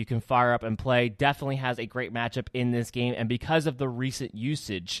somebody that you can fire up and play. Definitely has a great matchup in this game. And because of the recent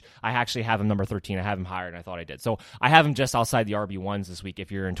usage, I actually have him number 13. I have him higher than I thought I did. So I have him just outside the RB1s this week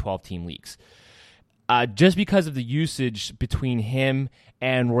if you're in 12-team leagues. Just because of the usage between him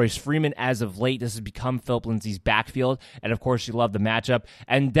and Royce Freeman as of late, this has become Phillip Lindsay's backfield. And, of course, you love the matchup.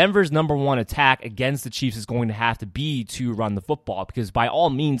 And Denver's number one attack against the Chiefs is going to have to be to run the football because, by all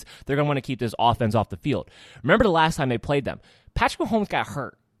means, they're going to want to keep this offense off the field. Remember the last time they played them? Patrick Mahomes got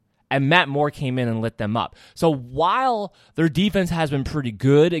hurt, and Matt Moore came in and lit them up. So while their defense has been pretty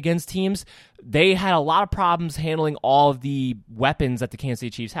good against teams, they had a lot of problems handling all of the weapons that the Kansas City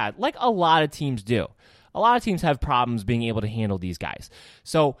Chiefs had, like a lot of teams do. A lot of teams have problems being able to handle these guys.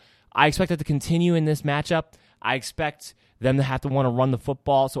 So I expect that to continue in this matchup. I expect them to have to want to run the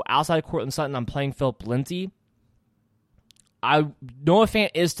football. So outside of Courtland Sutton, I'm playing Phillip Lindsay. Noah Fant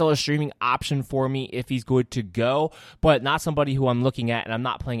is still a streaming option for me if he's good to go, but not somebody who I'm looking at, and I'm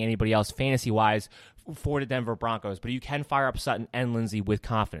not playing anybody else fantasy-wise for the Denver Broncos. But you can fire up Sutton and Lindsay with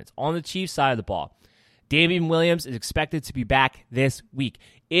confidence. On the Chiefs side of the ball, Damian Williams is expected to be back this week.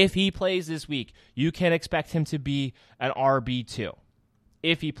 If he plays this week, you can expect him to be an RB2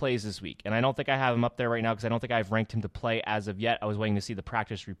 if he plays this week. And I don't think I have him up there right now because I don't think I've ranked him to play as of yet. I was waiting to see the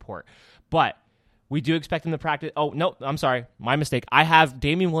practice report. But we do expect him to practice. Oh, no, I'm sorry. My mistake. I have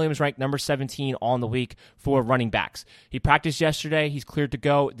Damian Williams ranked number 17 on the week for running backs. He practiced yesterday. He's cleared to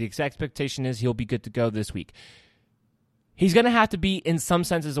go. The expectation is he'll be good to go this week. He's going to have to be, in some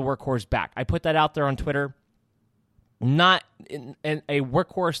senses, a workhorse back. I put that out there on Twitter. Not in a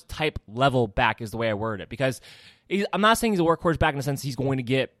workhorse type level back is the way I worded it. Because I'm not saying he's a workhorse back in the sense he's going to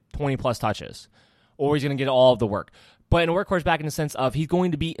get 20-plus touches or he's going to get all of the work. But in a workhorse back in the sense of he's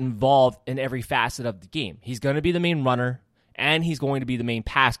going to be involved in every facet of the game. He's going to be the main runner, and he's going to be the main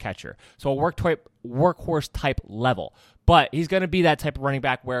pass catcher. So a workhorse type level. But he's going to be that type of running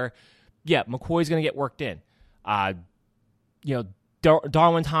back where, yeah, McCoy's going to get worked in.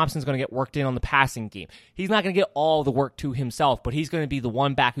 Darwin Thompson's going to get worked in on the passing game. He's not going to get all the work to himself, but he's going to be the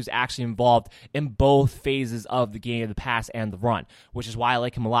one back who's actually involved in both phases of the game, the pass and the run, which is why I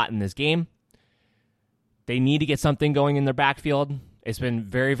like him a lot in this game. They need to get something going in their backfield. It's been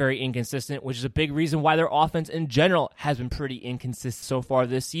very, very inconsistent, which is a big reason why their offense in general has been pretty inconsistent so far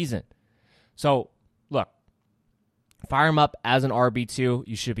this season. So, look, fire him up as an RB2.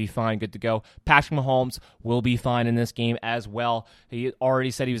 You should be fine, good to go. Patrick Mahomes will be fine in this game as well. He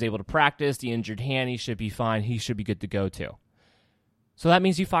already said he was able to practice. The injured hand, he should be fine. He should be good to go too. So that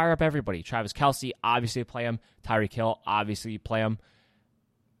means you fire up everybody. Travis Kelce, obviously play him. Tyreek Hill, obviously play him.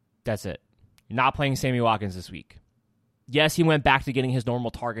 That's it. You're not playing Sammy Watkins this week. Yes, he went back to getting his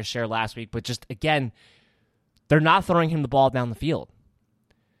normal target share last week, but just, again, they're not throwing him the ball down the field.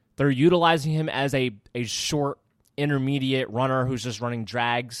 They're utilizing him as a short, intermediate runner who's just running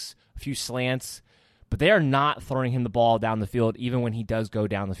drags, a few slants, but they are not throwing him the ball down the field even when he does go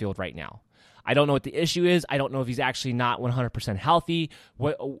down the field right now. I don't know what the issue is. I don't know if he's actually not 100% healthy.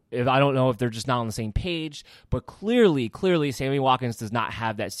 I don't know if they're just not on the same page. But clearly, Sammy Watkins does not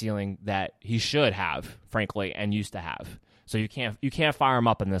have that ceiling that he should have, frankly, and used to have. So you can't fire him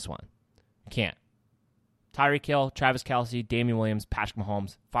up in this one. You can't. Tyreek Hill, Travis Kelce, Damian Williams, Patrick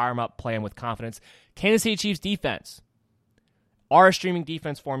Mahomes, fire him up, play him with confidence. Kansas City Chiefs defense are a streaming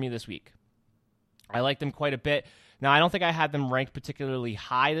defense for me this week. I like them quite a bit. Now, I don't think I have them ranked particularly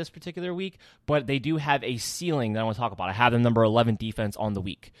high this particular week, but they do have a ceiling that I want to talk about. I have them number 11 defense on the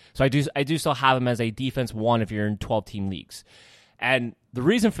week. So I do still have them as a defense 1 if you're in 12-team leagues. And the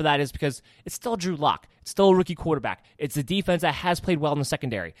reason for that is because it's still Drew Lock. It's still a rookie quarterback. It's a defense that has played well in the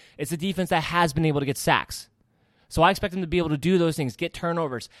secondary. It's a defense that has been able to get sacks. So I expect them to be able to do those things, get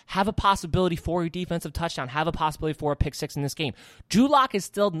turnovers, have a possibility for a defensive touchdown, have a possibility for a pick six in this game. Drew Lock is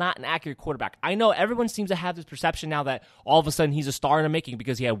still not an accurate quarterback. I know everyone seems to have this perception now that all of a sudden he's a star in the making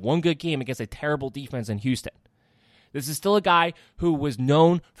because he had one good game against a terrible defense in Houston. This is still a guy who was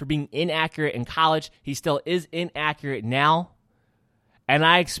known for being inaccurate in college. He still is inaccurate now. And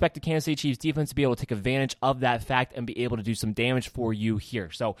I expect the Kansas City Chiefs defense to be able to take advantage of that fact and be able to do some damage for you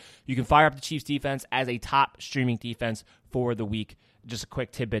here. So you can fire up the Chiefs defense as a top streaming defense for the week. Just a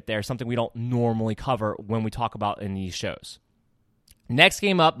quick tidbit there, something we don't normally cover when we talk about in these shows. Next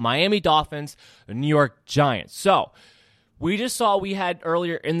game up, Miami Dolphins, the New York Giants. So we just saw we had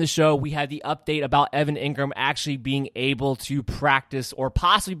earlier in the show, we had the update about Evan Ingram actually being able to practice or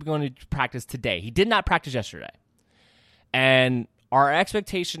possibly going to practice today. He did not practice yesterday. And our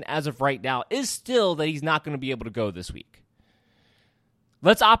expectation as of right now is still that he's not going to be able to go this week.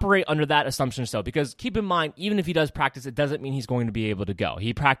 Let's operate under that assumption still, because keep in mind, even if he does practice, it doesn't mean he's going to be able to go.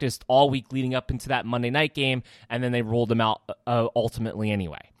 He practiced all week leading up into that Monday night game, and then they rolled him out ultimately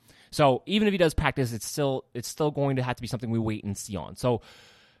anyway. So even if he does practice, it's still going to have to be something we wait and see on. So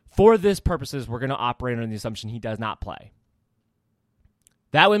for this purposes, we're going to operate under the assumption he does not play.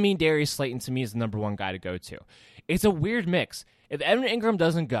 That would mean Darius Slayton to me is the number one guy to go to. It's a weird mix. If Evan Ingram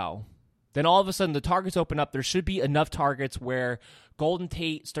doesn't go, then all of a sudden the targets open up. There should be enough targets where Golden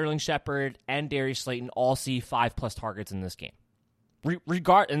Tate, Sterling Shepard, and Darius Slayton all see 5+ targets in this game.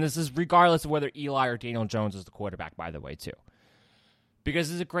 And this is regardless of whether Eli or Daniel Jones is the quarterback, by the way, too. Because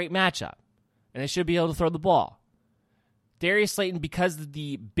it's a great matchup, and they should be able to throw the ball. Darius Slayton, because of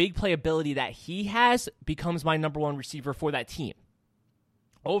the big playability that he has, becomes my number one receiver for that team.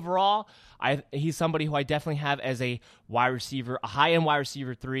 Overall, he's somebody who I definitely have as a wide receiver, a high-end wide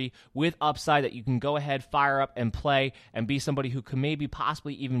receiver 3 with upside that you can go ahead, fire up, and play, and be somebody who can maybe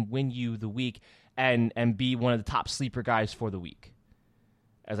possibly even win you the week and be one of the top sleeper guys for the week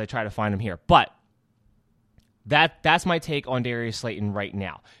as I try to find him here. But that's my take on Darius Slayton right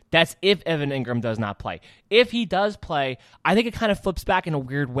now. That's if Evan Ingram does not play. If he does play, I think it kind of flips back in a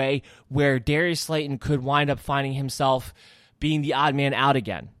weird way where Darius Slayton could wind up finding himself being the odd man out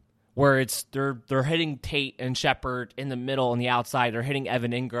again, where it's they're hitting Tate and Shepard in the middle and the outside. They're hitting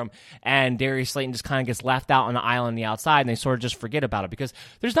Evan Ingram, and Darius Slayton just kind of gets left out on the island on the outside, and they sort of just forget about it because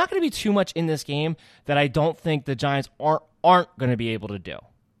there's not going to be too much in this game that I don't think the Giants aren't going to be able to do,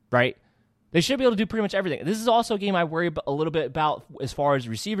 right? They should be able to do pretty much everything. This is also a game I worry a little bit about as far as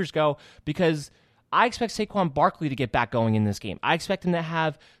receivers go because I expect Saquon Barkley to get back going in this game. I expect him to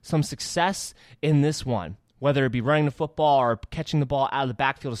have some success in this one, whether it be running the football or catching the ball out of the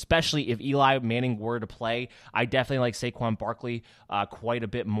backfield, especially if Eli Manning were to play. I definitely like Saquon Barkley quite a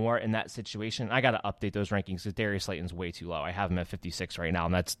bit more in that situation. I got to update those rankings because Darius Slayton's way too low. I have him at 56 right now,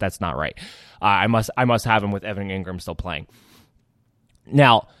 and that's not right. I must have him with Evan Ingram still playing.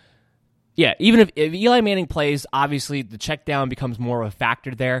 Now, yeah, even if Eli Manning plays, obviously the check down becomes more of a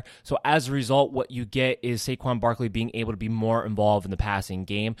factor there. So as a result, what you get is Saquon Barkley being able to be more involved in the passing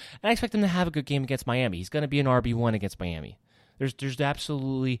game. And I expect him to have a good game against Miami. He's going to be an RB1 against Miami. There's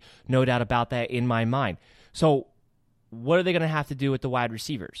absolutely no doubt about that in my mind. So what are they going to have to do with the wide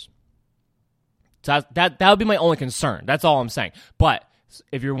receivers? So that would be my only concern. That's all I'm saying. But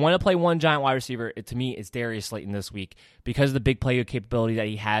if you want to play one giant wide receiver, to me, it's Darius Slayton this week because of the big play capability that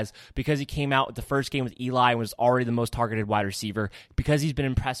he has, because he came out with the first game with Eli and was already the most targeted wide receiver, because he's been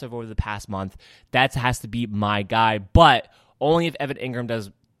impressive over the past month. That has to be my guy, but only if Evan Ingram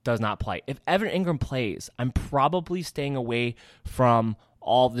does not play. If Evan Ingram plays, I'm probably staying away from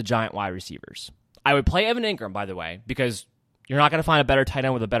all of the giant wide receivers. I would play Evan Ingram, by the way, because you're not going to find a better tight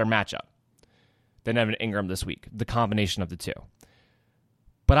end with a better matchup than Evan Ingram this week, the combination of the two.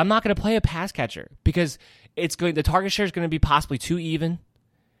 But I'm not going to play a pass catcher because the target share is going to be possibly too even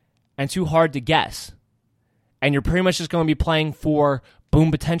and too hard to guess. And you're pretty much just going to be playing for boom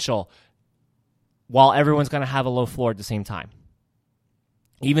potential while everyone's going to have a low floor at the same time.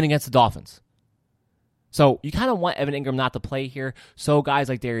 Even against the Dolphins. So you kind of want Evan Ingram not to play here. So guys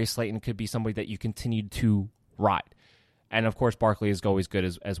like Darius Slayton could be somebody that you continue to ride. And of course, Barkley is always good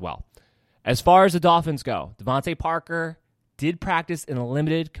as well. As far as the Dolphins go, Devontae Parker did practice in a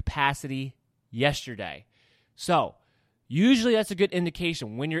limited capacity yesterday. So usually that's a good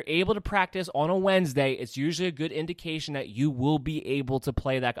indication. When you're able to practice on a Wednesday, it's usually a good indication that you will be able to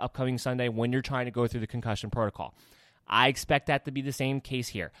play that upcoming Sunday when you're trying to go through the concussion protocol. I expect that to be the same case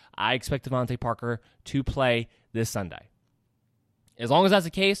here. I expect Devontae Parker to play this Sunday. As long as that's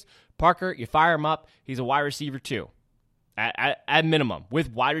the case, Parker, you fire him up. He's a wide receiver 2. At minimum,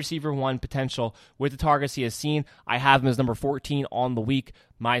 with wide receiver 1 potential, with the targets he has seen, I have him as number 14 on the week,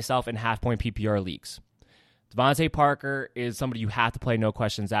 myself in half-point PPR leagues. Devontae Parker is somebody you have to play, no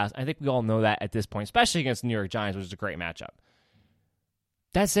questions asked. I think we all know that at this point, especially against the New York Giants, which is a great matchup.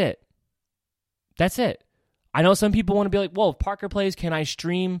 That's it. I know some people want to be like, well, if Parker plays, can I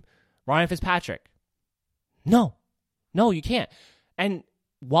stream Ryan Fitzpatrick? No, you can't. And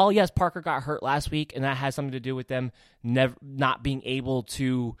while, yes, Parker got hurt last week, and that has something to do with them not being able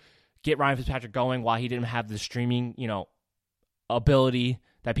to get Ryan Fitzpatrick going while he didn't have the streaming, ability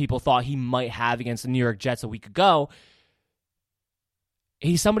that people thought he might have against the New York Jets a week ago,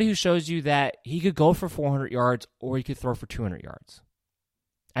 he's somebody who shows you that he could go for 400 yards or he could throw for 200 yards.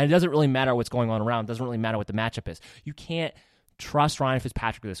 And it doesn't really matter what's going on around. It doesn't really matter what the matchup is. You can't trust Ryan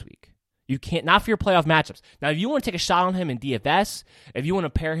Fitzpatrick this week. You can't, not for your playoff matchups. Now, if you want to take a shot on him in DFS, if you want to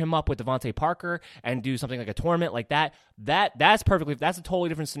pair him up with Devontae Parker and do something like a tournament like that's a totally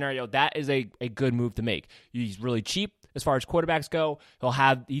different scenario. That is a good move to make. He's really cheap as far as quarterbacks go.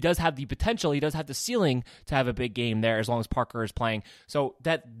 He does have the potential, he does have the ceiling to have a big game there as long as Parker is playing. So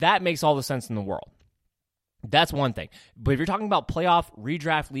that makes all the sense in the world. That's one thing. But if you're talking about playoff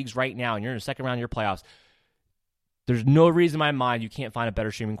redraft leagues right now and you're in the second round of your playoffs, there's no reason in my mind you can't find a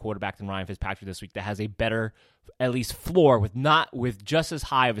better streaming quarterback than Ryan Fitzpatrick this week that has a better, at least floor with just as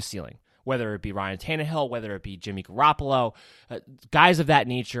high of a ceiling. Whether it be Ryan Tannehill, whether it be Jimmy Garoppolo, guys of that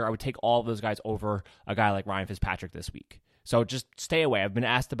nature, I would take all of those guys over a guy like Ryan Fitzpatrick this week. So just stay away. I've been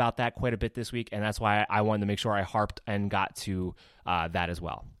asked about that quite a bit this week, and that's why I wanted to make sure I harped and got to that as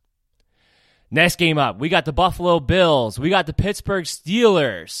well. Next game up, we got the Buffalo Bills. We got the Pittsburgh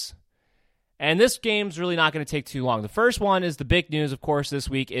Steelers. And this game's really not going to take too long. The first one is the big news, of course, this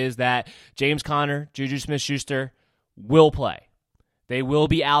week is that James Conner, Juju Smith-Schuster will play. They will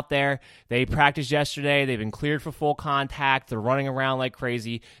be out there. They practiced yesterday. They've been cleared for full contact. They're running around like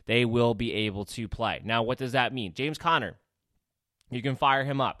crazy. They will be able to play. Now, what does that mean? James Conner, you can fire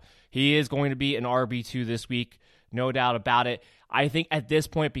him up. He is going to be an RB2 this week, no doubt about it. I think at this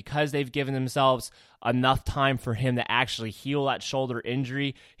point, because they've given themselves enough time for him to actually heal that shoulder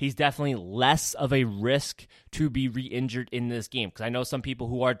injury, he's definitely less of a risk to be re-injured in this game. Because I know some people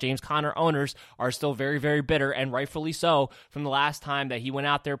who are James Conner owners are still very, very bitter, and rightfully so, from the last time that he went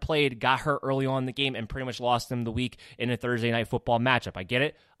out there, played, got hurt early on in the game, and pretty much lost him the week in a Thursday Night Football matchup. I get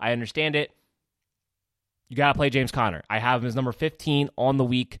it. I understand it. You got to play James Conner. I have him as number 15 on the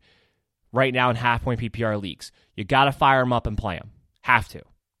week right now in half-point PPR leagues. You got to fire him up and play him. Have to.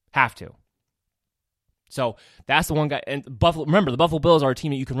 So that's the one guy. And remember, the Buffalo Bills are a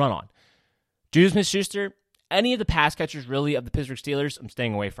team that you can run on. Juju Smith-Schuster, any of the pass catchers really of the Pittsburgh Steelers, I'm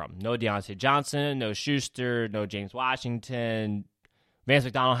staying away from. No Deontay Johnson, no Schuster, no James Washington. Vance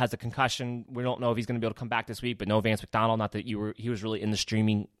McDonald has a concussion. We don't know if he's going to be able to come back this week, but no Vance McDonald. Not that he was really in the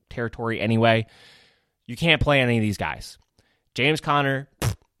streaming territory anyway. You can't play any of these guys. James Conner,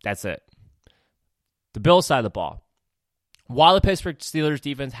 that's it. The Bills side of the ball. While the Pittsburgh Steelers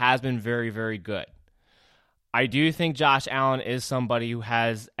defense has been very, very good, I do think Josh Allen is somebody who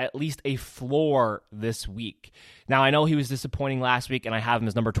has at least a floor this week. Now, I know he was disappointing last week, and I have him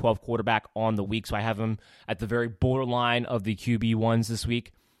as number 12 quarterback on the week, so I have him at the very borderline of the QB1s this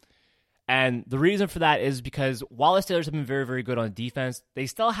week. And the reason for that is because while the Steelers have been very, very good on defense, they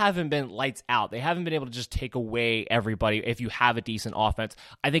still haven't been lights out. They haven't been able to just take away everybody if you have a decent offense.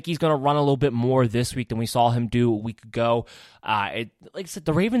 I think he's going to run a little bit more this week than we saw him do a week ago. Like I said,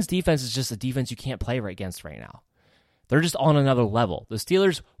 the Ravens defense is just a defense you can't play right against right now. They're just on another level. The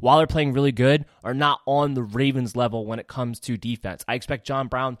Steelers, while they're playing really good, are not on the Ravens level when it comes to defense. I expect John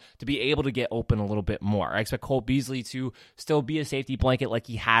Brown to be able to get open a little bit more. I expect Cole Beasley to still be a safety blanket like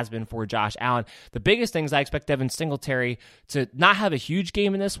he has been for Josh Allen. The biggest thing is I expect Devin Singletary to not have a huge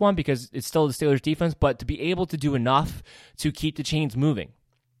game in this one because it's still the Steelers defense, but to be able to do enough to keep the chains moving.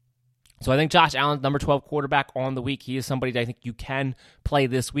 So I think Josh Allen's number 12 quarterback on the week. He is somebody that I think you can play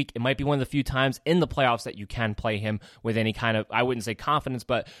this week. It might be one of the few times in the playoffs that you can play him with any kind of, I wouldn't say confidence,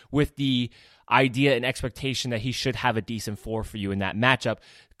 but with the idea and expectation that he should have a decent floor for you in that matchup.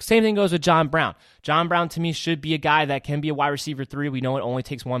 Same thing goes with John Brown. John Brown, to me, should be a guy that can be a wide receiver 3. We know it only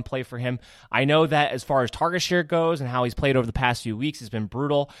takes one play for him. I know that as far as target share goes and how he's played over the past few weeks, it's been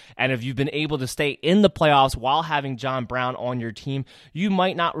brutal. And if you've been able to stay in the playoffs while having John Brown on your team, you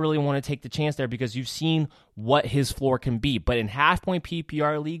might not really want to take the chance there because you've seen what his floor can be. But in half-point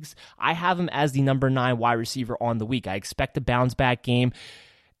PPR leagues, I have him as the number 9 wide receiver on the week. I expect a bounce-back game.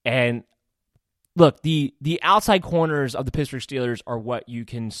 And look, the outside corners of the Pittsburgh Steelers are what you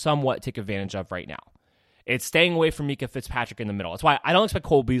can somewhat take advantage of right now. It's staying away from Minkah Fitzpatrick in the middle. That's why I don't expect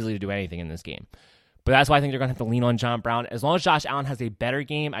Cole Beasley to do anything in this game. But that's why I think they're going to have to lean on John Brown. As long as Josh Allen has a better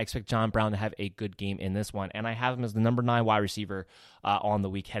game, I expect John Brown to have a good game in this one. And I have him as the number 9 wide receiver on the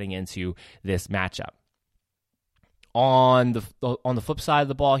week heading into this matchup. On the flip side of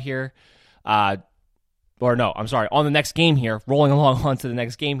the ball here, on the next game here, rolling along onto the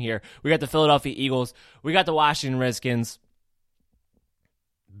next game here, we got the Philadelphia Eagles. We got the Washington Redskins.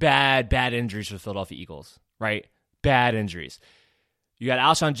 Bad injuries for the Philadelphia Eagles, right? Bad injuries. You got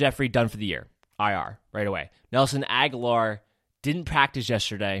Alshon Jeffrey done for the year, IR, right away. Nelson Aguilar didn't practice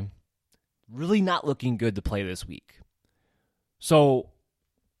yesterday. Really not looking good to play this week. So,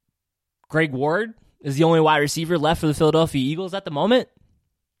 Greg Ward is the only wide receiver left for the Philadelphia Eagles at the moment.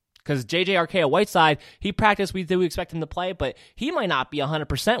 Because J.J. Arcega-Whiteside, he practiced, we do expect him to play, but he might not be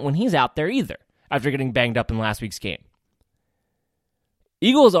 100% when he's out there either, after getting banged up in last week's game.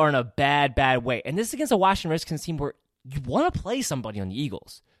 Eagles are in a bad way. And this is against a Washington Redskins team where you want to play somebody on the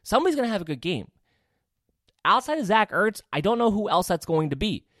Eagles. Somebody's going to have a good game. Outside of Zach Ertz, I don't know who else that's going to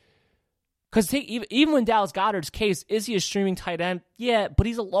be. Because even in Dallas Goedert's case, is he a streaming tight end? Yeah, but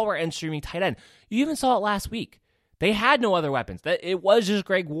he's a lower-end streaming tight end. You even saw it last week. They had no other weapons. It was just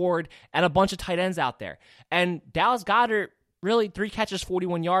Greg Ward and a bunch of tight ends out there. And Dallas Goedert, really, 3 catches,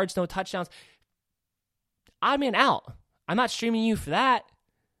 41 yards, no touchdowns. I'm out. I'm not streaming you for that.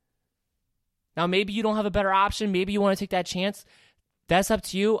 Now, maybe you don't have a better option. Maybe you want to take that chance. That's up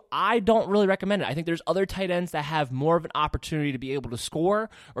to you. I don't really recommend it. I think there's other tight ends that have more of an opportunity to be able to score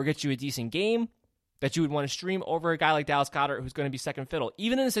or get you a decent game that you would want to stream over a guy like Dallas Goedert who's going to be second fiddle.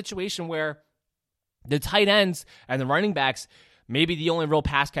 Even in a situation where the tight ends and the running backs may be the only real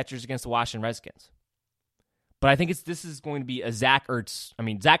pass catchers against the Washington Redskins. But I think this is going to be a Zach Ertz. I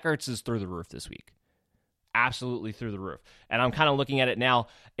mean, Zach Ertz is through the roof this week. Absolutely through the roof. And I'm kind of looking at it now.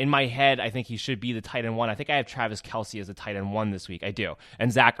 In my head, I think he should be the tight end 1. I think I have Travis Kelce as the tight end 1 this week. I do.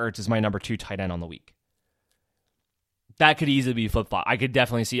 And Zach Ertz is my number 2 tight end on the week. That could easily be flip-flop. I could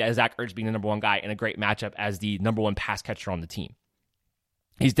definitely see Zach Ertz being the number 1 guy in a great matchup as the number 1 pass catcher on the team.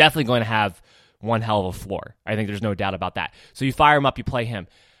 He's definitely going to have one hell of a floor. I think there's no doubt about that. So you fire him up, you play him.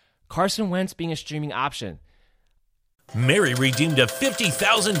 Carson Wentz being a streaming option. Mary redeemed a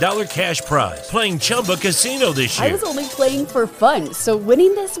 $50,000 cash prize playing Chumba Casino this year. I was only playing for fun, so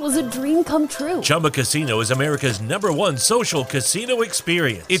winning this was a dream come true. Chumba Casino is America's #1 social casino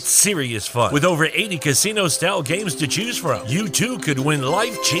experience. It's serious fun. With over 80 casino-style games to choose from, you too could win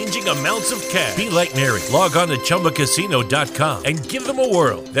life-changing amounts of cash. Be like Mary. Log on to ChumbaCasino.com and give them a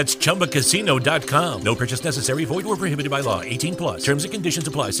whirl. That's ChumbaCasino.com. No purchase necessary. Void where prohibited by law. 18+. Terms and conditions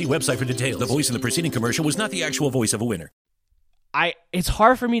apply. See website for details. The voice in the preceding commercial was not the actual voice of a winner. It's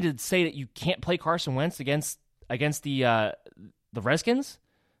hard for me to say that you can't play Carson Wentz against the Redskins,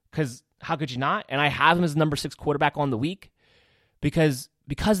 because how could you not? And I have him as the number 6 quarterback on the week because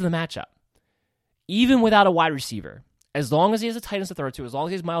of the matchup. Even without a wide receiver, as long as he has a tight end to throw to, as long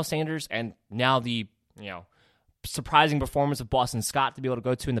as he has Miles Sanders and now the surprising performance of Boston Scott to be able to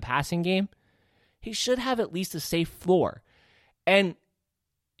go to in the passing game, he should have at least a safe floor. And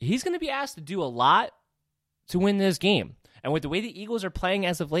he's going to be asked to do a lot to win this game. And with the way the Eagles are playing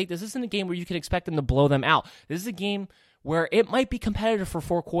as of late, this isn't a game where you can expect them to blow them out. This is a game where it might be competitive for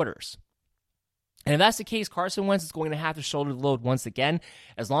 4 quarters. And if that's the case, Carson Wentz is going to have to shoulder the load once again.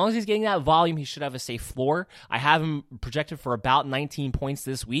 As long as he's getting that volume, he should have a safe floor. I have him projected for about 19 points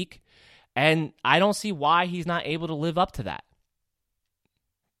this week, and I don't see why he's not able to live up to that.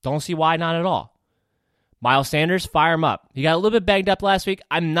 Don't see why not at all. Miles Sanders, fire him up. He got a little bit banged up last week.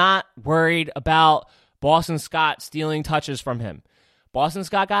 I'm not worried about Boston Scott stealing touches from him. Boston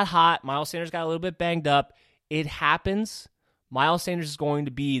Scott got hot. Miles Sanders got a little bit banged up. It happens. Miles Sanders is going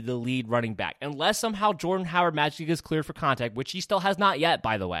to be the lead running back. Unless somehow Jordan Howard magically gets cleared for contact, which he still has not yet,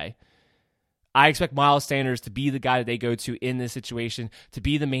 by the way. I expect Miles Sanders to be the guy that they go to in this situation, to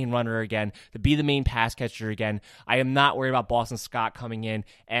be the main runner again, to be the main pass catcher again. I am not worried about Boston Scott coming in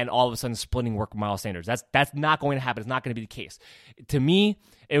and all of a sudden splitting work with Miles Sanders. That's not going to happen. It's not going to be the case. To me,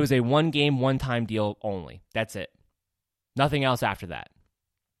 it was a one-game, one-time deal only. That's it. Nothing else after that.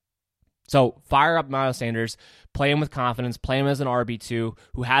 So fire up Miles Sanders, play him with confidence, play him as an RB2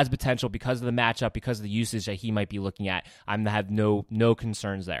 who has potential because of the matchup, because of the usage that he might be looking at. I have no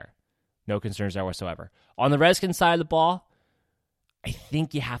concerns there. No concerns there whatsoever. On the Redskins side of the ball, I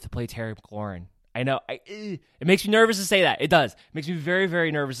think you have to play Terry McLaurin. I know. It makes me nervous to say that. It does. It makes me very,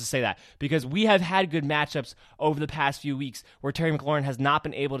 very nervous to say that because we have had good matchups over the past few weeks where Terry McLaurin has not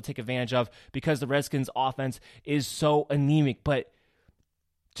been able to take advantage of because the Redskins offense is so anemic. But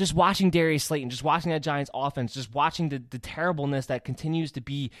just watching Darius Slayton, just watching that Giants offense, just watching the terribleness that continues to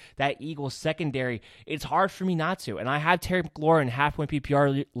be that Eagles secondary, it's hard for me not to. And I have Terry McLaurin in half-point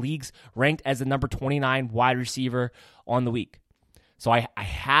PPR leagues ranked as the number 29 wide receiver on the week. So I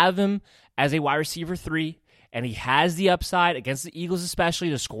have him as a wide receiver 3, and he has the upside against the Eagles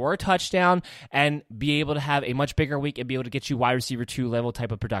especially to score a touchdown and be able to have a much bigger week and be able to get you wide receiver 2 level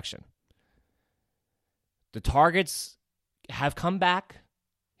type of production. The targets have come back.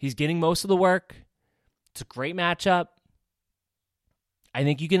 He's getting most of the work. It's a great matchup. I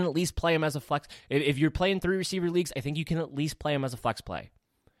think you can at least play him as a flex. If you're playing 3 receiver leagues, I think you can at least play him as a flex play.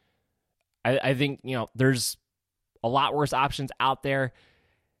 I think, there's a lot worse options out there.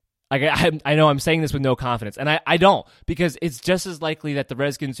 Like I know I'm saying this with no confidence, and I don't, because it's just as likely that the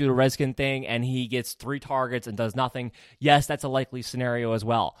Redskins do the Redskin thing and he gets 3 targets and does nothing. Yes, that's a likely scenario as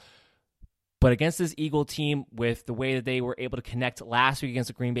well. But against this Eagle team, with the way that they were able to connect last week against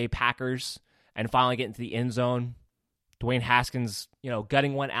the Green Bay Packers and finally get into the end zone, Dwayne Haskins,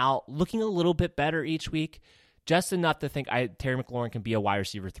 gutting one out, looking a little bit better each week, just enough to think Terry McLaurin can be a wide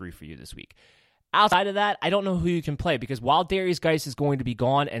receiver 3 for you this week. Outside of that, I don't know who you can play, because while Darius Geis is going to be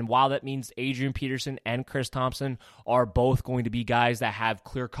gone, and while that means Adrian Peterson and Chris Thompson are both going to be guys that have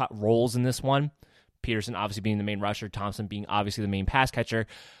clear-cut roles in this one, Peterson obviously being the main rusher, Thompson being obviously the main pass catcher,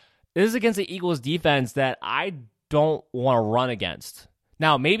 this is against the Eagles defense that I don't want to run against.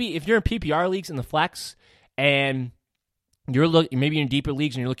 Now, maybe if you're in PPR leagues in the flex and maybe in deeper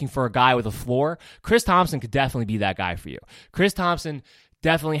leagues and you're looking for a guy with a floor, Chris Thompson could definitely be that guy for you. Chris Thompson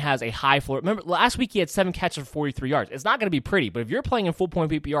definitely has a high floor. Remember, last week he had 7 catches for 43 yards. It's not going to be pretty, but if you're playing in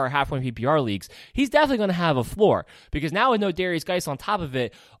full-point PPR or half-point PPR leagues, he's definitely going to have a floor, because now with no Darius Geis on top of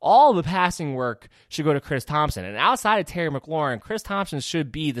it, all the passing work should go to Chris Thompson. And outside of Terry McLaurin, Chris Thompson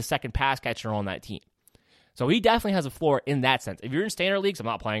should be the second pass catcher on that team. So he definitely has a floor in that sense. If you're in standard leagues, I'm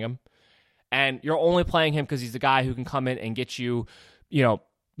not playing him. And you're only playing him because he's the guy who can come in and get you,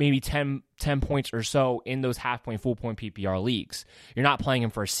 maybe 10 points or so in those half-point, full-point PPR leagues. You're not playing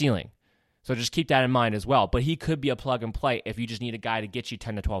him for a ceiling. So just keep that in mind as well. But he could be a plug-and-play if you just need a guy to get you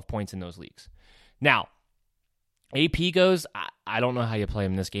 10 to 12 points in those leagues. Now, AP goes, I don't know how you play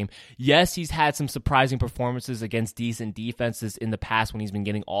him in this game. Yes, he's had some surprising performances against decent defenses in the past when he's been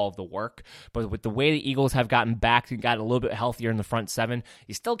getting all of the work. But with the way the Eagles have gotten back and gotten a little bit healthier in the front 7,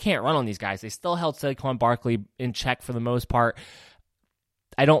 you still can't run on these guys. They still held Saquon Barkley in check for the most part.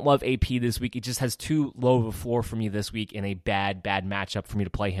 I don't love AP this week. It just has too low of a floor for me this week in a bad matchup for me to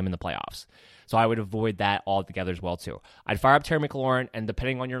play him in the playoffs. So I would avoid that altogether as well, too. I'd fire up Terry McLaurin, and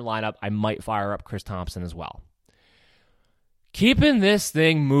depending on your lineup, I might fire up Chris Thompson as well. Keeping this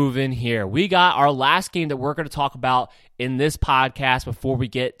thing moving here, we got our last game that we're going to talk about in this podcast before we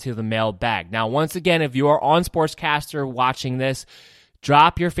get to the mailbag. Now, once again, if you are on Sportscaster watching this,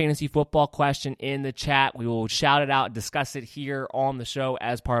 drop your fantasy football question in the chat. We will shout it out and discuss it here on the show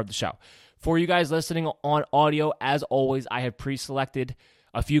as part of the show. For you guys listening on audio, as always, I have pre-selected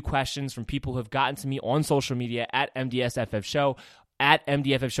a few questions from people who have gotten to me on social media at MDSFF Show, at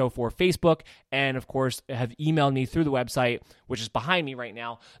MDFF Show for Facebook, and of course have emailed me through the website, which is behind me right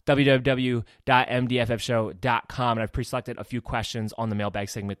now, www.mdffshow.com, and I've pre-selected a few questions on the mailbag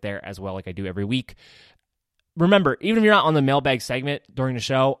segment there as well, like I do every week. Remember, even if you're not on the mailbag segment during the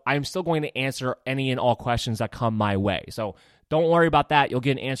show, I'm still going to answer any and all questions that come my way. So don't worry about that. You'll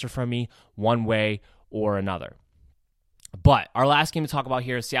get an answer from me one way or another. But our last game to talk about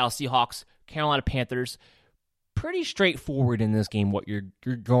here is Seattle Seahawks, Carolina Panthers. Pretty straightforward in this game what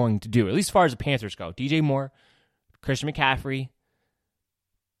you're going to do, at least as far as the Panthers go. DJ Moore, Christian McCaffrey.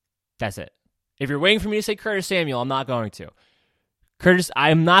 That's it. If you're waiting for me to say Curtis Samuel, I'm not going to. I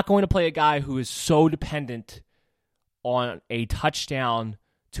am not going to play a guy who is so dependent on a touchdown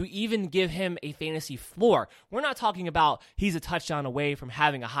to even give him a fantasy floor. We're not talking about he's a touchdown away from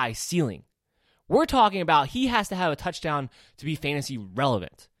having a high ceiling. We're talking about he has to have a touchdown to be fantasy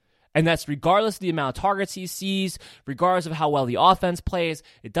relevant. And that's regardless of the amount of targets he sees, regardless of how well the offense plays.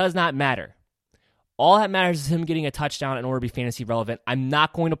 It does not matter. All that matters is him getting a touchdown in order to be fantasy relevant. I'm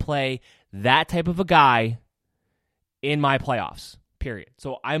not going to play that type of a guy in my playoffs. Period.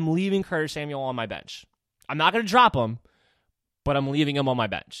 So I'm leaving Curtis Samuel on my bench. I'm not going to drop him, but I'm leaving him on my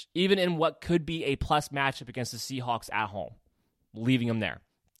bench. Even in what could be a plus matchup against the Seahawks at home, leaving him there.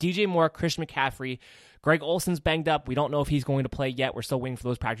 DJ Moore, Christian McCaffrey, Greg Olsen's banged up. We don't know if he's going to play yet. We're still waiting for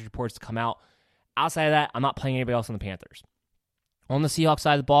those practice reports to come out. Outside of that, I'm not playing anybody else on the Panthers. On the Seahawks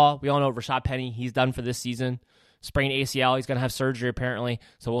side of the ball, we all know Rashad Penny, he's done for this season. Sprained ACL, he's going to have surgery apparently,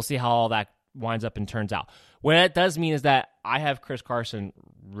 so we'll see how all that winds up and turns out. What that does mean is that I have Chris Carson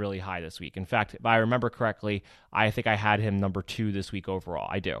really high this week. In fact, if I remember correctly, I think I had him number 2 this week overall.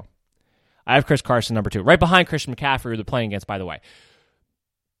 I do. I have Chris Carson number 2, right behind Christian McCaffrey, who they're playing against, by the way.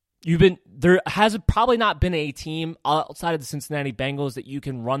 There has probably not been a team outside of the Cincinnati Bengals that you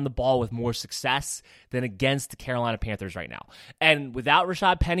can run the ball with more success than against the Carolina Panthers right now. And without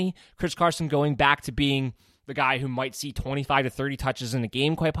Rashad Penny, Chris Carson going back to being the guy who might see 25 to 30 touches in a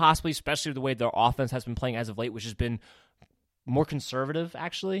game, quite possibly, especially the way their offense has been playing as of late, which has been more conservative,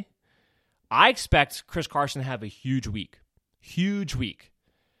 actually. I expect Chris Carson to have a huge week. Huge week.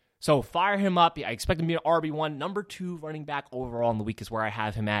 So fire him up. I expect him to be an RB1. Number 2 running back overall in the week is where I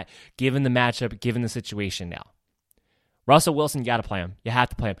have him at, given the matchup, given the situation now. Russell Wilson, you got to play him. You have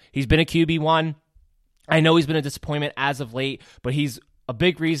to play him. He's been a QB1. I know he's been a disappointment as of late, but he's a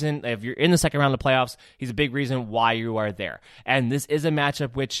big reason, if you're in the second round of the playoffs, he's a big reason why you are there. And this is a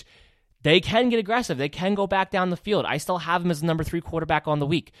matchup which they can get aggressive. They can go back down the field. I still have him as the number 3 quarterback on the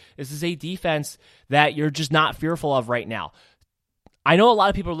week. This is a defense that you're just not fearful of right now. I know a lot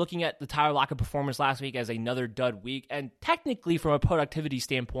of people are looking at the Tyler Lockett performance last week as another dud week, and technically from a productivity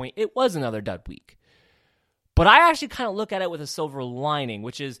standpoint, it was another dud week. But I actually kind of look at it with a silver lining,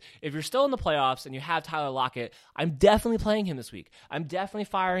 which is if you're still in the playoffs and you have Tyler Lockett, I'm definitely playing him this week. I'm definitely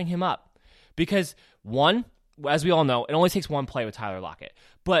firing him up. Because 1, as we all know, it only takes 1 play with Tyler Lockett.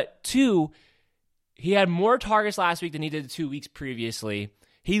 But 2, he had more targets last week than he did 2 weeks previously.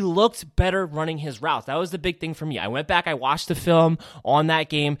 He looked better running his routes. That was the big thing for me. I went back, I watched the film on that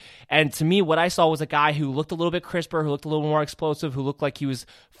game, and to me, what I saw was a guy who looked a little bit crisper, who looked a little more explosive, who looked like he was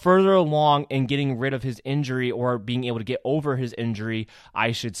further along in getting rid of his injury or being able to get over his injury,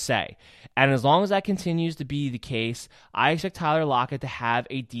 I should say. And as long as that continues to be the case, I expect Tyler Lockett to have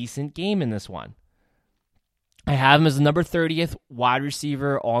a decent game in this one. I have him as the number 30th wide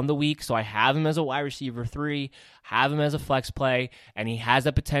receiver on the week, so I have him as a wide receiver 3, have him as a flex play, and he has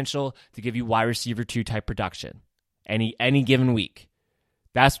the potential to give you wide receiver 2 type production any given week.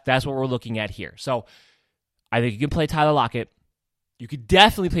 That's what we're looking at here. So I think you can play Tyler Lockett. You could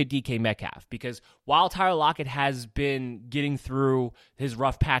definitely play DK Metcalf because while Tyler Lockett has been getting through his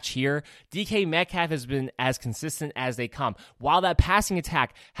rough patch here, DK Metcalf has been as consistent as they come. While that passing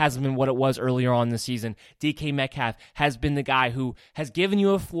attack hasn't been what it was earlier on in the season, DK Metcalf has been the guy who has given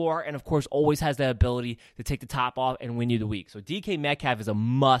you a floor and, of course, always has the ability to take the top off and win you the week. So DK Metcalf is a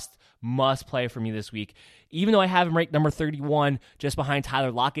must play for me this week. Even though I have him ranked number 31 just behind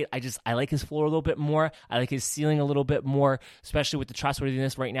Tyler Lockett, I like his floor a little bit more. I like his ceiling a little bit more, especially with the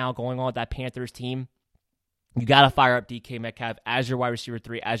trustworthiness right now going on with that Panthers team. You got to fire up DK Metcalf as your wide receiver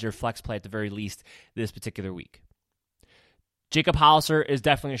 3, as your flex play at the very least this particular week. Jacob Hollister is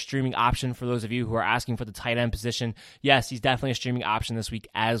definitely a streaming option for those of you who are asking for the tight end position. Yes, he's definitely a streaming option this week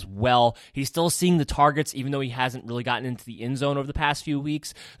as well. He's still seeing the targets, even though he hasn't really gotten into the end zone over the past few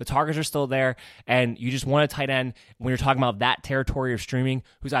weeks. The targets are still there, and you just want a tight end when you're talking about that territory of streaming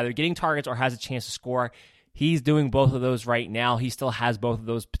who's either getting targets or has a chance to score. He's doing both of those right now. He still has both of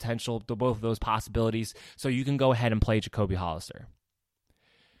those both of those possibilities, so you can go ahead and play Jacoby Hollister.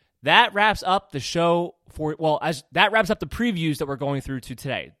 That wraps up the show that wraps up the previews that we're going through to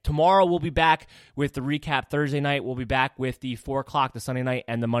today. Tomorrow we'll be back with the recap. Thursday night we'll be back with the 4 o'clock, the Sunday night,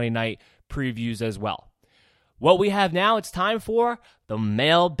 and the Monday night previews as well. What we have now, it's time for the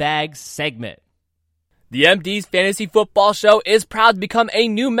mailbag segment. The MD's Fantasy Football Show is proud to become a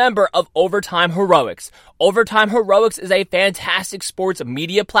new member of Overtime Heroics. Overtime Heroics is a fantastic sports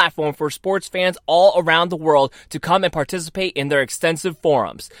media platform for sports fans all around the world to come and participate in their extensive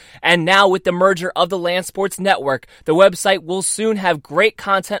forums. And now with the merger of the Land Sports Network, the website will soon have great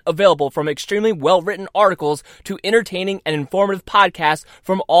content available from extremely well-written articles to entertaining and informative podcasts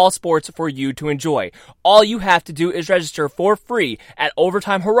from all sports for you to enjoy. All you have to do is register for free at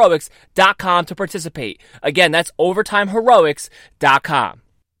overtimeheroics.com to participate. Again, that's overtimeheroics.com.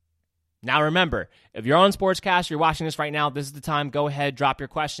 Now remember, If you're on Sportscast, you're watching this right now, this is the time. Go ahead, drop your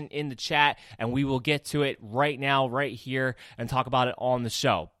question in the chat, and we will get to it right now, right here, and talk about it on the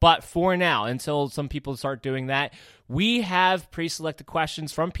show. But for now, until some people start doing that, we have pre-selected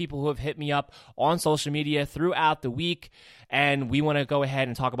questions from people who have hit me up on social media throughout the week, and we want to go ahead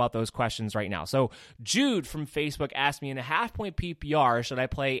and talk about those questions right now. So Jude from Facebook asked me, in a half-point PPR, should I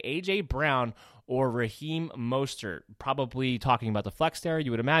play A.J. Brown or Raheem Mostert? Probably talking about the flex there,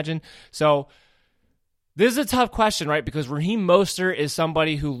 you would imagine. So this is a tough question, right? Because Raheem Mostert is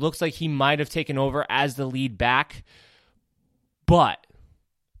somebody who looks like he might have taken over as the lead back. But,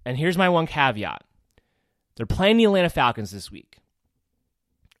 and here's my one caveat, they're playing the Atlanta Falcons this week.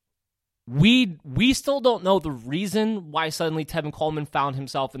 We still don't know the reason why suddenly Tevin Coleman found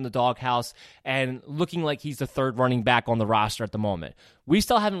himself in the doghouse and looking like he's the third running back on the roster at the moment. We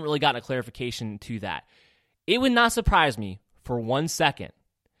still haven't really gotten a clarification to that. It would not surprise me for 1 second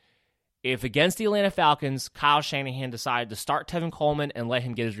if against the Atlanta Falcons, Kyle Shanahan decided to start Tevin Coleman and let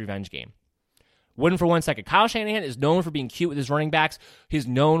him get his revenge game. Wouldn't for 1 second. Kyle Shanahan is known for being cute with his running backs. He's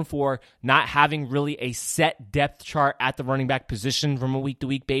known for not having really a set depth chart at the running back position from a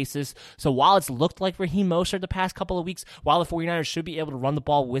week-to-week basis. So while it's looked like Raheem Mostert the past couple of weeks, while the 49ers should be able to run the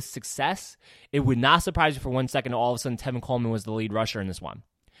ball with success, it would not surprise you for 1 second all of a sudden Tevin Coleman was the lead rusher in this one.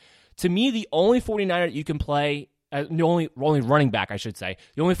 To me, the only 49er that you can play, the only running back, I should say,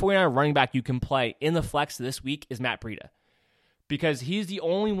 the only 49er running back you can play in the flex this week is Matt Breida. Because he's the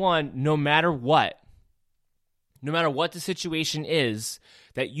only one, no matter what the situation is,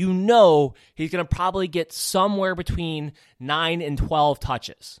 that you know he's going to probably get somewhere between 9 and 12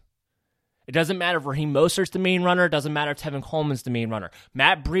 touches. It doesn't matter if Raheem Mostert's the main runner. It doesn't matter if Tevin Coleman's the main runner.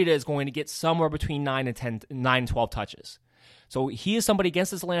 Matt Breida is going to get somewhere between 9 and 12 touches. So he is somebody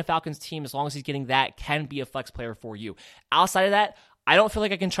against this Atlanta Falcons team, as long as he's getting that, can be a flex player for you. Outside of that, I don't feel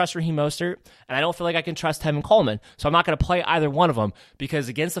like I can trust Raheem Mostert, and I don't feel like I can trust Tevin Coleman, so I'm not going to play either one of them, because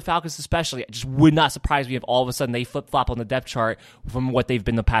against the Falcons especially, it just would not surprise me if all of a sudden they flip-flop on the depth chart from what they've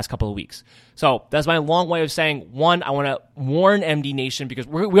been the past couple of weeks. So that's my long way of saying, one, I want to warn MD Nation, because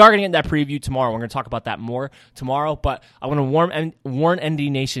we are going to get that preview tomorrow. We're going to talk about that more tomorrow, but I want to warn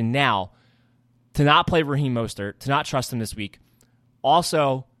MD Nation now to not play Raheem Mostert, to not trust him this week.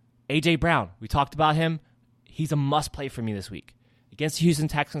 Also, A.J. Brown, we talked about him. He's a must-play for me this week. Against the Houston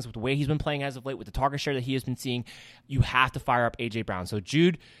Texans, with the way he's been playing as of late, with the target share that he has been seeing, you have to fire up A.J. Brown. So,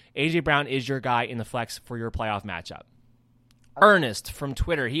 Jude, A.J. Brown is your guy in the flex for your playoff matchup. Ernest from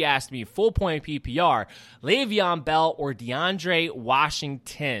Twitter, he asked me, full point PPR, Le'Veon Bell or DeAndre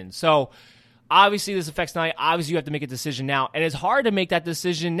Washington? So, obviously, this affects tonight. Obviously, you have to make a decision now. And it's hard to make that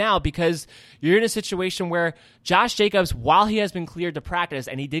decision now because you're in a situation where Josh Jacobs, while he has been cleared to practice,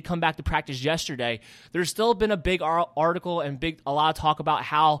 and he did come back to practice yesterday, there's still been a big article and a lot of talk about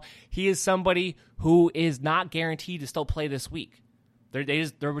how he is somebody who is not guaranteed to still play this week. They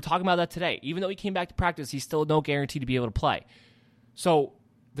were talking about that today. Even though he came back to practice, he's still no guarantee to be able to play. So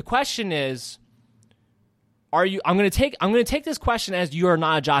the question is, I'm going to take this question as you are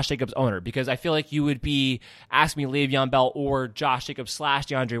not a Josh Jacobs owner, because I feel like you would be asking me Le'Veon Bell or Josh Jacobs /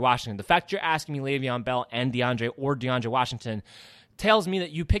 DeAndre Washington. The fact you're asking me Le'Veon Bell and DeAndre Washington tells me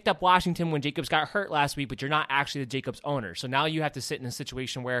that you picked up Washington when Jacobs got hurt last week, but you're not actually the Jacobs owner. So now you have to sit in a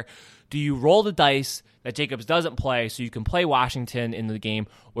situation where, do you roll the dice that Jacobs doesn't play so you can play Washington in the game,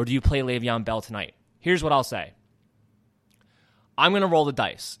 or do you play Le'Veon Bell tonight? Here's what I'll say. I'm going to roll the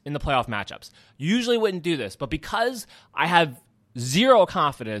dice in the playoff matchups. You usually wouldn't do this, but because I have zero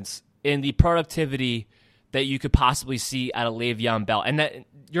confidence in the productivity that you could possibly see out of Le'Veon Bell, and that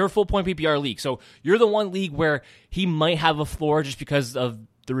you're a full point PPR league, so you're the one league where he might have a floor just because of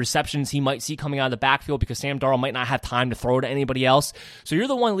the receptions he might see coming out of the backfield, because Sam Darnold might not have time to throw to anybody else. So you're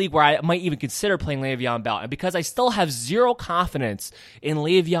the one league where I might even consider playing Le'Veon Bell. And because I still have zero confidence in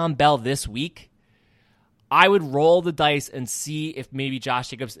Le'Veon Bell this week, I would roll the dice and see if maybe Josh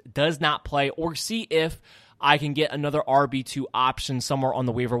Jacobs does not play, or see if I can get another RB2 option somewhere on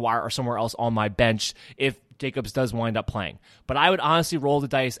the waiver wire or somewhere else on my bench if Jacobs does wind up playing. But I would honestly roll the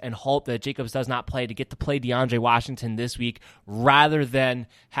dice and hope that Jacobs does not play to get to play DeAndre Washington this week, rather than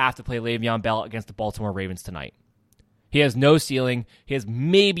have to play Le'Veon Bell against the Baltimore Ravens tonight. He has no ceiling. He has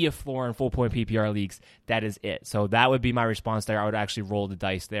maybe a floor in full-point PPR leagues. That is it. So that would be my response there. I would actually roll the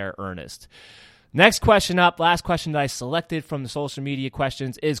dice there, Ernest. Next question up, last question that I selected from the social media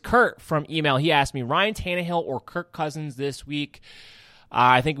questions, is Kurt from email. He asked me, Ryan Tannehill or Kirk Cousins this week?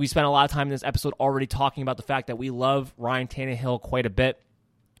 I think we spent a lot of time in this episode already talking about the fact that we love Ryan Tannehill quite a bit.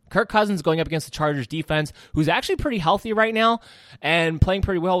 Kirk Cousins going up against the Chargers defense, who's actually pretty healthy right now and playing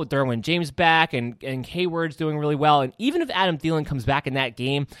pretty well with Derwin James back and Hayward's doing really well. And even if Adam Thielen comes back in that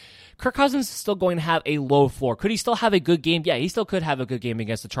game, Kirk Cousins is still going to have a low floor. Could he still have a good game? Yeah, he still could have a good game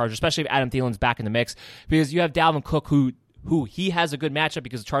against the Chargers, especially if Adam Thielen's back in the mix, because you have Dalvin Cook, who he has a good matchup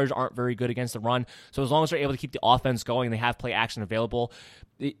because the Chargers aren't very good against the run. So as long as they're able to keep the offense going, they have play action available,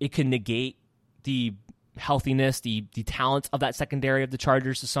 it can negate the healthiness, the talent of that secondary of the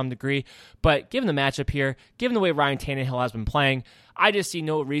Chargers to some degree. But given the matchup here, given the way Ryan Tannehill has been playing, I just see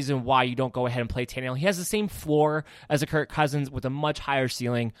no reason why you don't go ahead and play Tannehill. He has the same floor as a Kirk Cousins with a much higher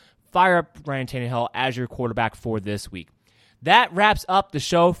ceiling. Fire up Ryan Tannehill as your quarterback for this week. That wraps up the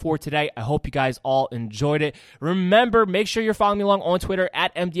show for today. I hope you guys all enjoyed it. Remember, make sure you're following me along on Twitter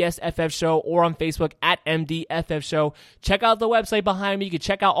at MDSFF Show or on Facebook at MDFF Show. Check out the website behind me. You can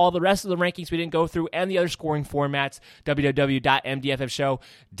check out all the rest of the rankings we didn't go through and the other scoring formats,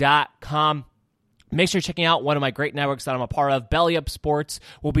 www.mdffshow.com. Make sure you're checking out one of my great networks that I'm a part of, Belly Up Sports.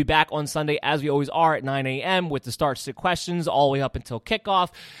 We'll be back on Sunday, as we always are, at 9 a.m. with the start sit questions all the way up until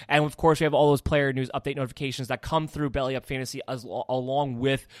kickoff. And, of course, we have all those player news update notifications that come through Belly Up Fantasy along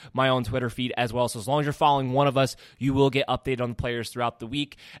with my own Twitter feed as well. So as long as you're following one of us, you will get updated on the players throughout the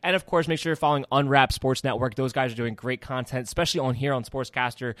week. And, of course, make sure you're following Unwrapped Sports Network. Those guys are doing great content, especially on here on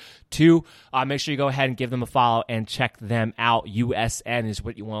Sportscaster 2. Make sure you go ahead and give them a follow and check them out. USN is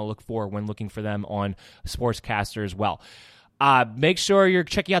what you want to look for when looking for them on Sportscaster as well. Make sure you're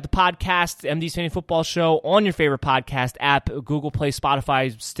checking out the podcast, the MD's Fantasy Football Show, on your favorite podcast app, Google Play,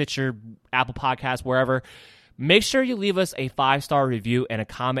 Spotify, Stitcher, Apple Podcasts, wherever. Make sure you leave us a 5-star review and a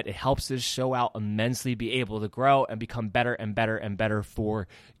comment. It helps this show out immensely, be able to grow and become better and better and better for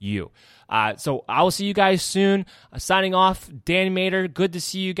you. So I will see you guys soon. Signing off, Danny Mader. Good to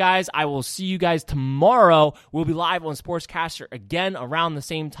see you guys. I will see you guys tomorrow. We'll be live on Sportscaster again around the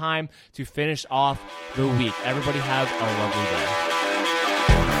same time to finish off the week. Everybody have a lovely day.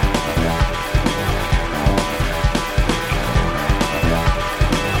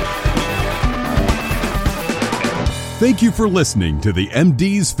 Thank you for listening to the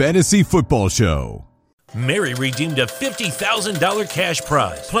MD's Fantasy Football Show. Mary redeemed a $50,000 cash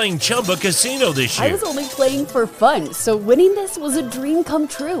prize playing Chumba Casino this year. I was only playing for fun, so winning this was a dream come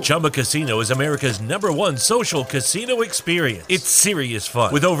true. Chumba Casino is America's #1 social casino experience. It's serious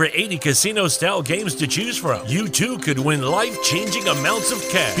fun. With over 80 casino-style games to choose from, you too could win life-changing amounts of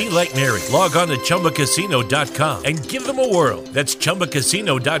cash. Be like Mary. Log on to ChumbaCasino.com and give them a whirl. That's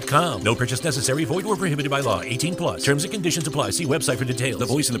ChumbaCasino.com. No purchase necessary. Void or prohibited by law. 18+. Terms and conditions apply. See website for details. The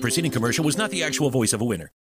voice in the preceding commercial was not the actual voice of a winner.